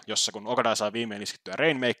lopetuksessa, jossa kun Okada sai viimein iskittyä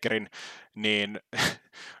Rainmakerin, niin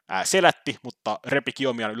selätti, mutta repi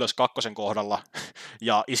Kiyomiyan ylös 2. kohdalla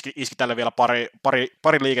ja iski tälle vielä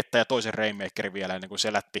pari liikettä ja toisen Rainmakerin vielä ennen kuin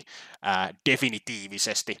selätti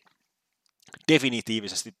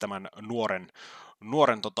definitiivisesti tämän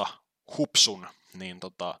nuoren hupsun. Niin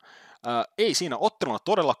ei siinä otteluna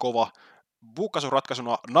todella kova,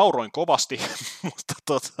 buukkaisuratkaisuna nauroin kovasti, mutta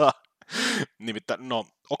nimittäin,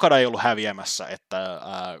 Okada ei ollut häviämässä, että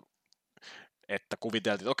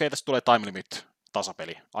kuviteltiin, että okei, tästä tulee time limit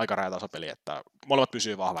tasapeli, aikaraja tasapeli, että molemmat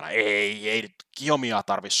pysyy vahvana. Ei nyt Kiyomiyaa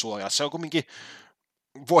tarvitse suojaa, se on kumminkin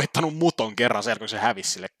voittanut Muton kerran sen, kun se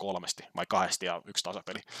hävisi sille 3 vai 2 ja 1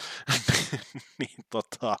 tasapeli. Niin,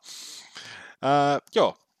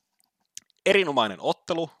 joo, erinomainen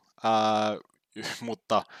ottelu,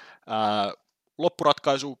 mutta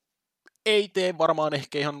loppuratkaisu ei tee varmaan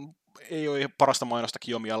ehkä ei ole parasta mainosta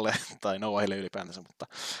Kiyomiyalle tai NOAHille ylipäätänsä, mutta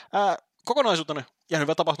kokonaisuutena ihan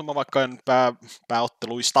hyvä tapahtuma, vaikka en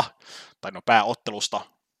pääottelusta,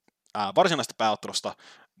 varsinaisesta pääottelusta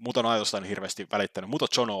Muton ajatusta en hirveästi välittänyt. Muto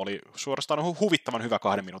Chono oli suorastaan huvittavan hyvä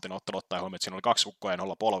 2 minuutin ottelu, ottaen huomioon, että siinä oli 2 ukkoa ja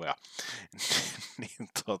 0 polvea. niin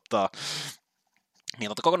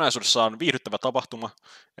kokonaisuudessaan viihdyttävä tapahtuma,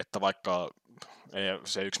 että vaikka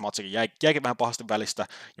se yksi matsikin jäikin vähän pahasti välistä,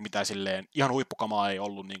 ja mitään silleen ihan huippukamaa ei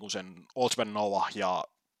ollut niin kuin sen Old Japan NOAH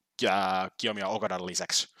ja Kiyomiya Okadan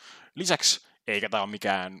lisäksi, eikä tämä ole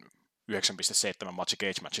mikään 9.7 matchi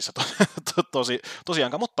cage-matchissa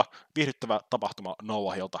tosiaankaan, mutta viihdyttävä tapahtuma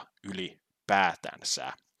NOAHilta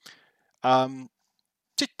ylipäätänsä.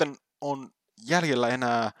 Sitten on jäljellä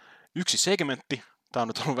enää yksi segmentti. Tämä on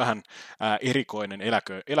nyt ollut vähän erikoinen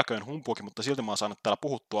Eläköön Humpuuki, mutta silti mä oon saanut täällä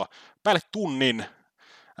puhuttua päälle tunnin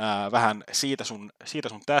vähän siitä sun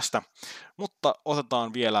tästä. Mutta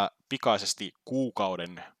otetaan vielä pikaisesti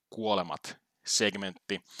kuukauden kuolemat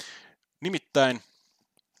segmentti.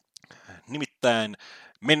 Nimittäin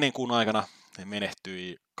menneen kuun aikana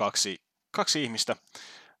menehtyi kaksi ihmistä.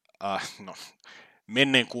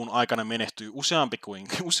 Menneen kuun aikana menehtyi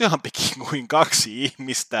useampikin kuin 2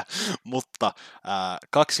 ihmistä, mutta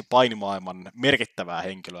 2 painimaailman merkittävää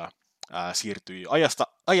henkilöä siirtyi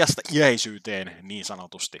ajasta iäisyyteen niin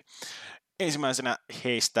sanotusti. Ensimmäisenä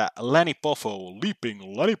heistä Leaping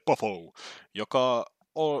Lanny Poffo,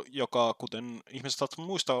 joka kuten ihmiset saattavat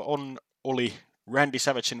muistaa, oli Randy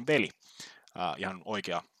Savagen veli. Ihan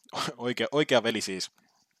oikea veli siis.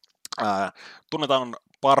 Tunnetaan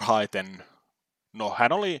parhaiten.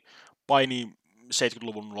 Hän oli paini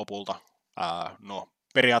 70-luvun lopulta,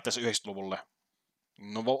 periaatteessa 90-luvulle,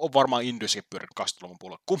 on varmaan Indyskin pyörinyt 20-luvun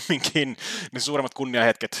puolella. Kumminkin ne suuremmat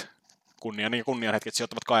kunnianhetket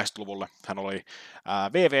sijoittavat 80-luvulle. Hän oli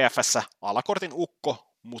WWF:ssä alakortin ukko,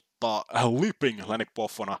 mutta Leaping Lanny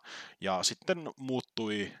Poffona, ja sitten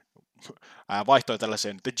vaihtoi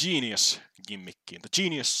tällaiseen The Genius-gimmickiin. The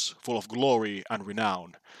Genius, full of glory and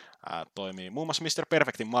renown. Toimii muun muassa Mr.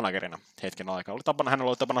 Perfectin managerina hetken aikaa. Hänellä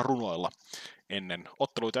oli tapana runoilla ennen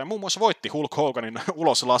otteluita ja muun muassa voitti Hulk Hoganin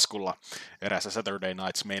uloslaskulla eräässä Saturday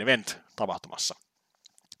Night's Main Event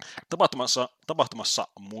tapahtumassa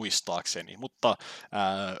muistaakseni, mutta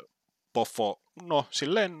Poffo,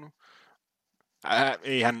 silleen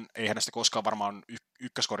ei hänestä koskaan varmaan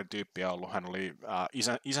ykköskorin tyyppiä ollut. Hän oli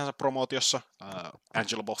isänsä promootiossa,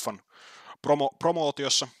 Angelo Boffan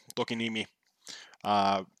promootiossa, toki nimi.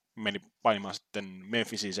 Meni painimaan sitten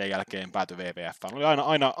Memphisiin sen jälkeen, päätyi WWF:ään. Oli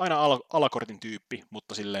aina alakortin tyyppi,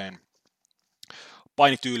 mutta silleen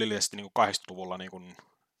paini tyylillisesti niin kuin 80-luvulla, niin kuin,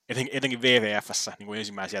 etenkin WWF:ssä niin kuin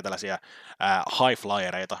ensimmäisiä tällaisia high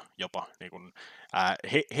flyereita jopa. Niin kuin,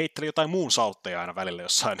 heitteli jotain muun sautteja aina välillä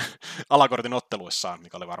jossain alakortin otteluissaan,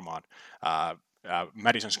 mikä oli varmaan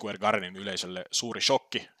Madison Square Gardenin yleisölle suuri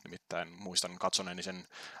shokki. Nimittäin muistan katsoneeni sen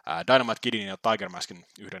Dynamite Kidin ja Tiger Maskin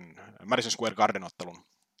yhden Madison Square Garden-ottelun.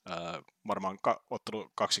 Varmaan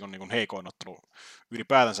kaksikon niin heikoin ottelu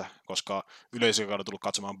ylipäätänsä, koska yleisö, joka oli tullut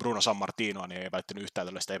katsomaan Bruno Sammartinoa, niin ei välttänyt yhtään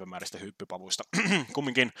tällaista epämääräistä hyppypavuista.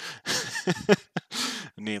 Kumminkin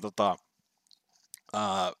niin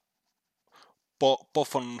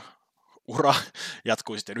Poffon ura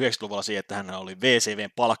jatkui sitten 90-luvulla siihen, että hän oli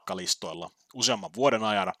VCVn palkkalistoilla useamman vuoden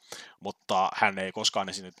ajan, mutta hän ei koskaan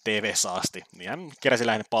esiintynyt TV-ssä asti, niin hän keräsi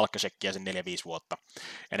lähinnä palkkashekkiä sen 4-5 vuotta.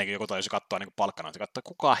 Ennen kuin joku taisi katsoa niin palkkana, että katsoa,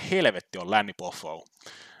 kuka helvetti on Lanny Poffo.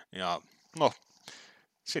 Ja no,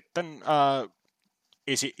 sitten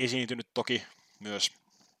esiintynyt toki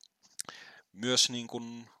myös niin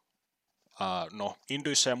kuin,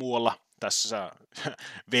 Indyissä ja muualla. Tässä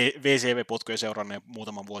VCV-potkuja seuranneen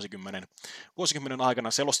muutaman vuosikymmenen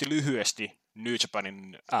aikana selosti lyhyesti New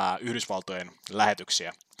Japanin Yhdysvaltojen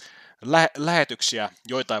lähetyksiä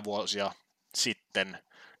joitain vuosia sitten,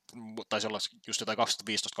 taisi olla just jotain 2015-2016,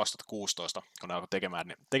 kun ne alkoi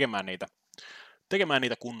tekemään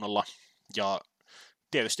niitä kunnolla. Ja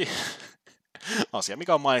tietysti asia,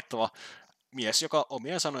 mikä on mainittava, mies, joka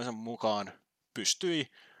omien sanojensa mukaan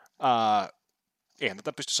pystyi eihän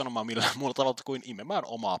tätä pysty sanomaan millään muulla tavalla kuin imemään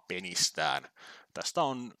omaa penistään. Tästä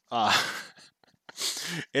on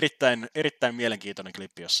erittäin mielenkiintoinen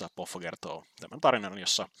klippi, jossa Poffo kertoo tämän tarinan,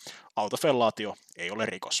 jossa autofellaatio ei ole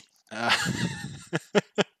rikos.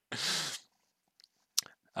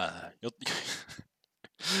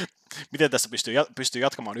 Miten tässä pystyy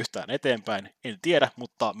jatkamaan yhtään eteenpäin, en tiedä,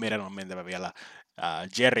 mutta meidän on mentävä vielä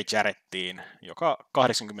Jerry Jarrettiin, joka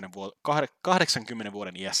 80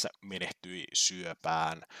 vuoden iässä menehtyi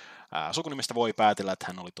syöpään. Sukunimestä voi päätellä, että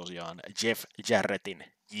hän oli tosiaan Jeff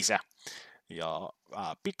Jarrettin isä. Ja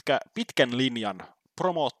pitkän linjan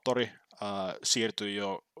promoottori,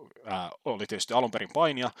 oli tietysti alun perin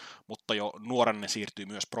painija, mutta jo nuorenne siirtyi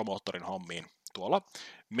myös promoottorin hommiin tuolla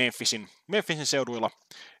Memphisin seuduilla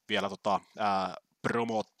vielä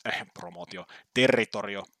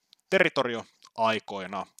territorio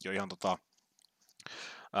aikoina jo ihan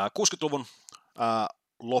 60-luvun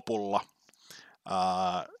lopulla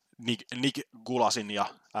Nick Gulasin ja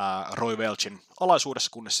Roy Welchin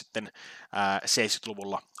alaisuudessa, kunnes sitten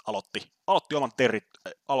 70-luvulla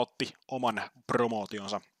aloitti oman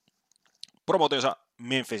promootionsa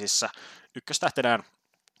Memphisissä. Ykköstähtenään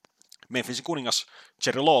Memphisin kuningas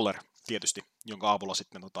Jerry Lawler tietysti, jonka avulla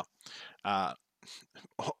sitten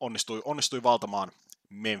onnistui valtamaan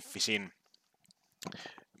Memphisin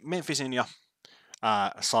ja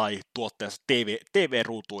sai tuotteensa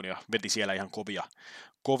TV-ruutuun ja veti siellä ihan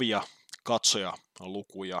kovia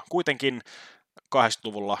katsojalukuja. Kuitenkin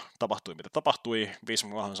 80-luvulla tapahtui mitä tapahtui. Vince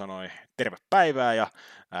McMahon sanoi terve päivää ja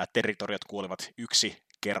territoriot kuolivat yksi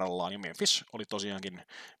kerrallaan ja Memphis oli tosiaankin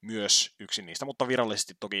myös yksi niistä, mutta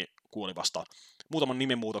virallisesti toki kuoli vasta muutaman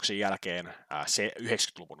nimenmuutoksen jälkeen se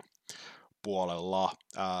 90-luvun puolella.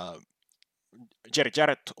 Jerry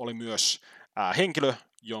Jarrett oli myös henkilö,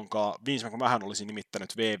 jonka Vince McMahon olisi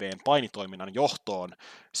nimittänyt VV:n painitoiminnan johtoon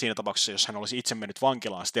siinä tapauksessa, jos hän olisi itse mennyt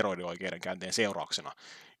vankilaan steroidioikeudenkäyntien seurauksena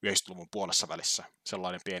 90-luvun puolessa välissä.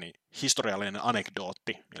 Sellainen pieni historiallinen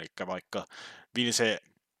anekdootti, eli vaikka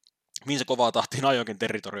Vince kovaa tahtiin ajoikin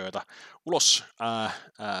territorioita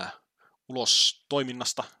ulos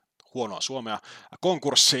toiminnasta, huonoa suomea,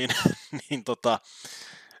 konkurssiin,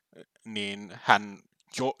 niin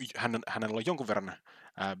hänellä oli jonkun verran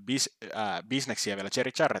bisneksiä vielä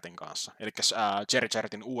Jerry Jarrettin kanssa. Eli Jerry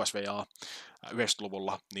Jarrettin USVA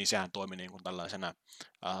 90-luvulla, niin sehän toimi niin kuin tällaisena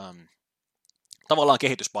tavallaan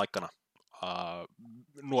kehityspaikkana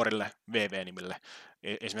nuorille VV-nimille.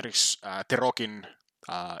 Esimerkiksi The Rockin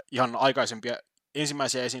ihan aikaisempia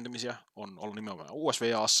ensimmäisiä esiintymisiä on ollut nimenomaan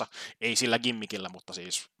USVAssa, ei sillä gimmikillä, mutta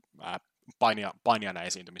siis painijana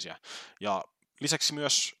esiintymisiä. Ja lisäksi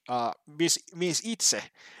myös Vince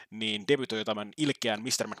itse niin debytoi tämän ilkeän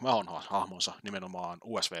Mr. McMahon-hahmonsa nimenomaan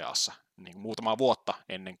USVAssa niin muutamaa vuotta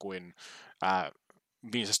ennen kuin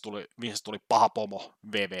Vince tuli paha pomo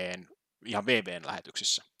ihan VV:n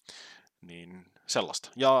lähetyksissä. Niin sellaista.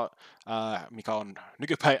 Ja mikä on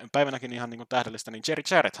nykypäivänäkin ihan niin kuin tähdellistä, niin Jerry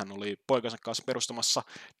Jarrett hän oli poikansa kanssa perustamassa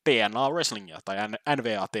TNA Wrestlingia, tai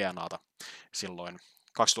NWA TNAta silloin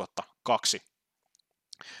 2002.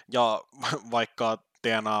 Ja vaikka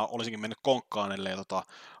TNA olisikin mennyt konkkaan, ellei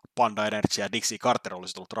Panda Energy ja Dixie Carter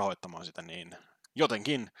olisi tullut rahoittamaan sitä, niin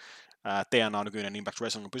jotenkin TNA nykyinen Impact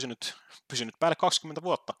Wrestling on pysynyt päälle 20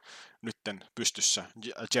 vuotta nytten pystyssä.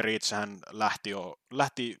 Jerry itsehän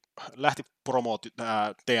lähti promooti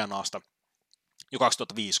TNAsta jo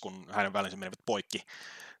 2005, kun hänen välinsä menivät poikki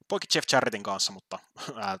Jeff Jarrettin kanssa, mutta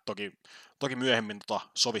toki myöhemmin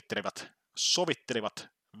sovittelivat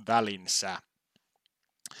välinsä.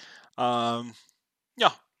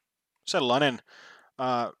 Ja sellainen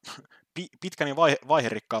pitkän ja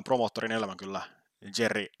vaiherikkaan promoottorin elämän kyllä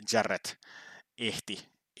Jerry Jarrett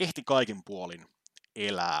ehti kaikin puolin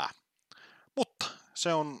elää. Mutta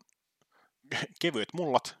se on kevyet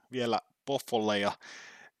mullat vielä Poffolle ja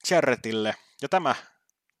Jarrettille. Ja tämä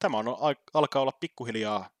alkaa olla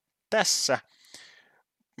pikkuhiljaa tässä.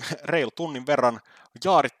 Reilu tunnin verran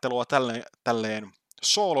jaarittelua tälleen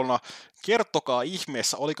soolona. Kertokaa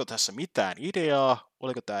ihmeessä, oliko tässä mitään ideaa,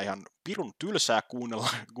 oliko tämä ihan pirun tylsää kuunnella,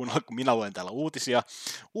 kun minä luen täällä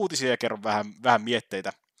uutisia ja kerron vähän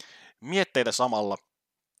mietteitä samalla,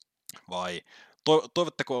 vai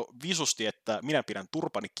toivotteko visusti, että minä pidän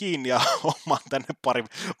turpani kiinni ja omaan tänne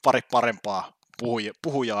pari parempaa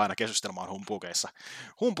puhujaa aina keskustelemaan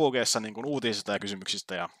humpuukeissa niin kuin uutisista ja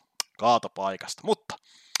kysymyksistä ja kaatopaikasta, mutta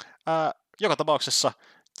joka tapauksessa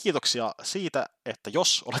kiitoksia siitä, että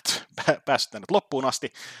jos olet päässyt tänne loppuun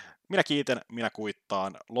asti, minä kiitän, minä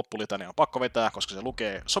kuittaan, loppulitania on pakko vetää, koska se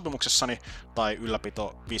lukee sopimuksessani, tai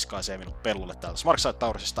ylläpito viskaisee minut pellolle täältä Smarkside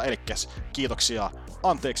Towersista, eli kiitoksia,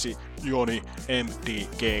 anteeksi, Joni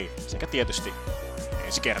MDK, sekä tietysti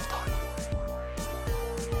ensi kertaan.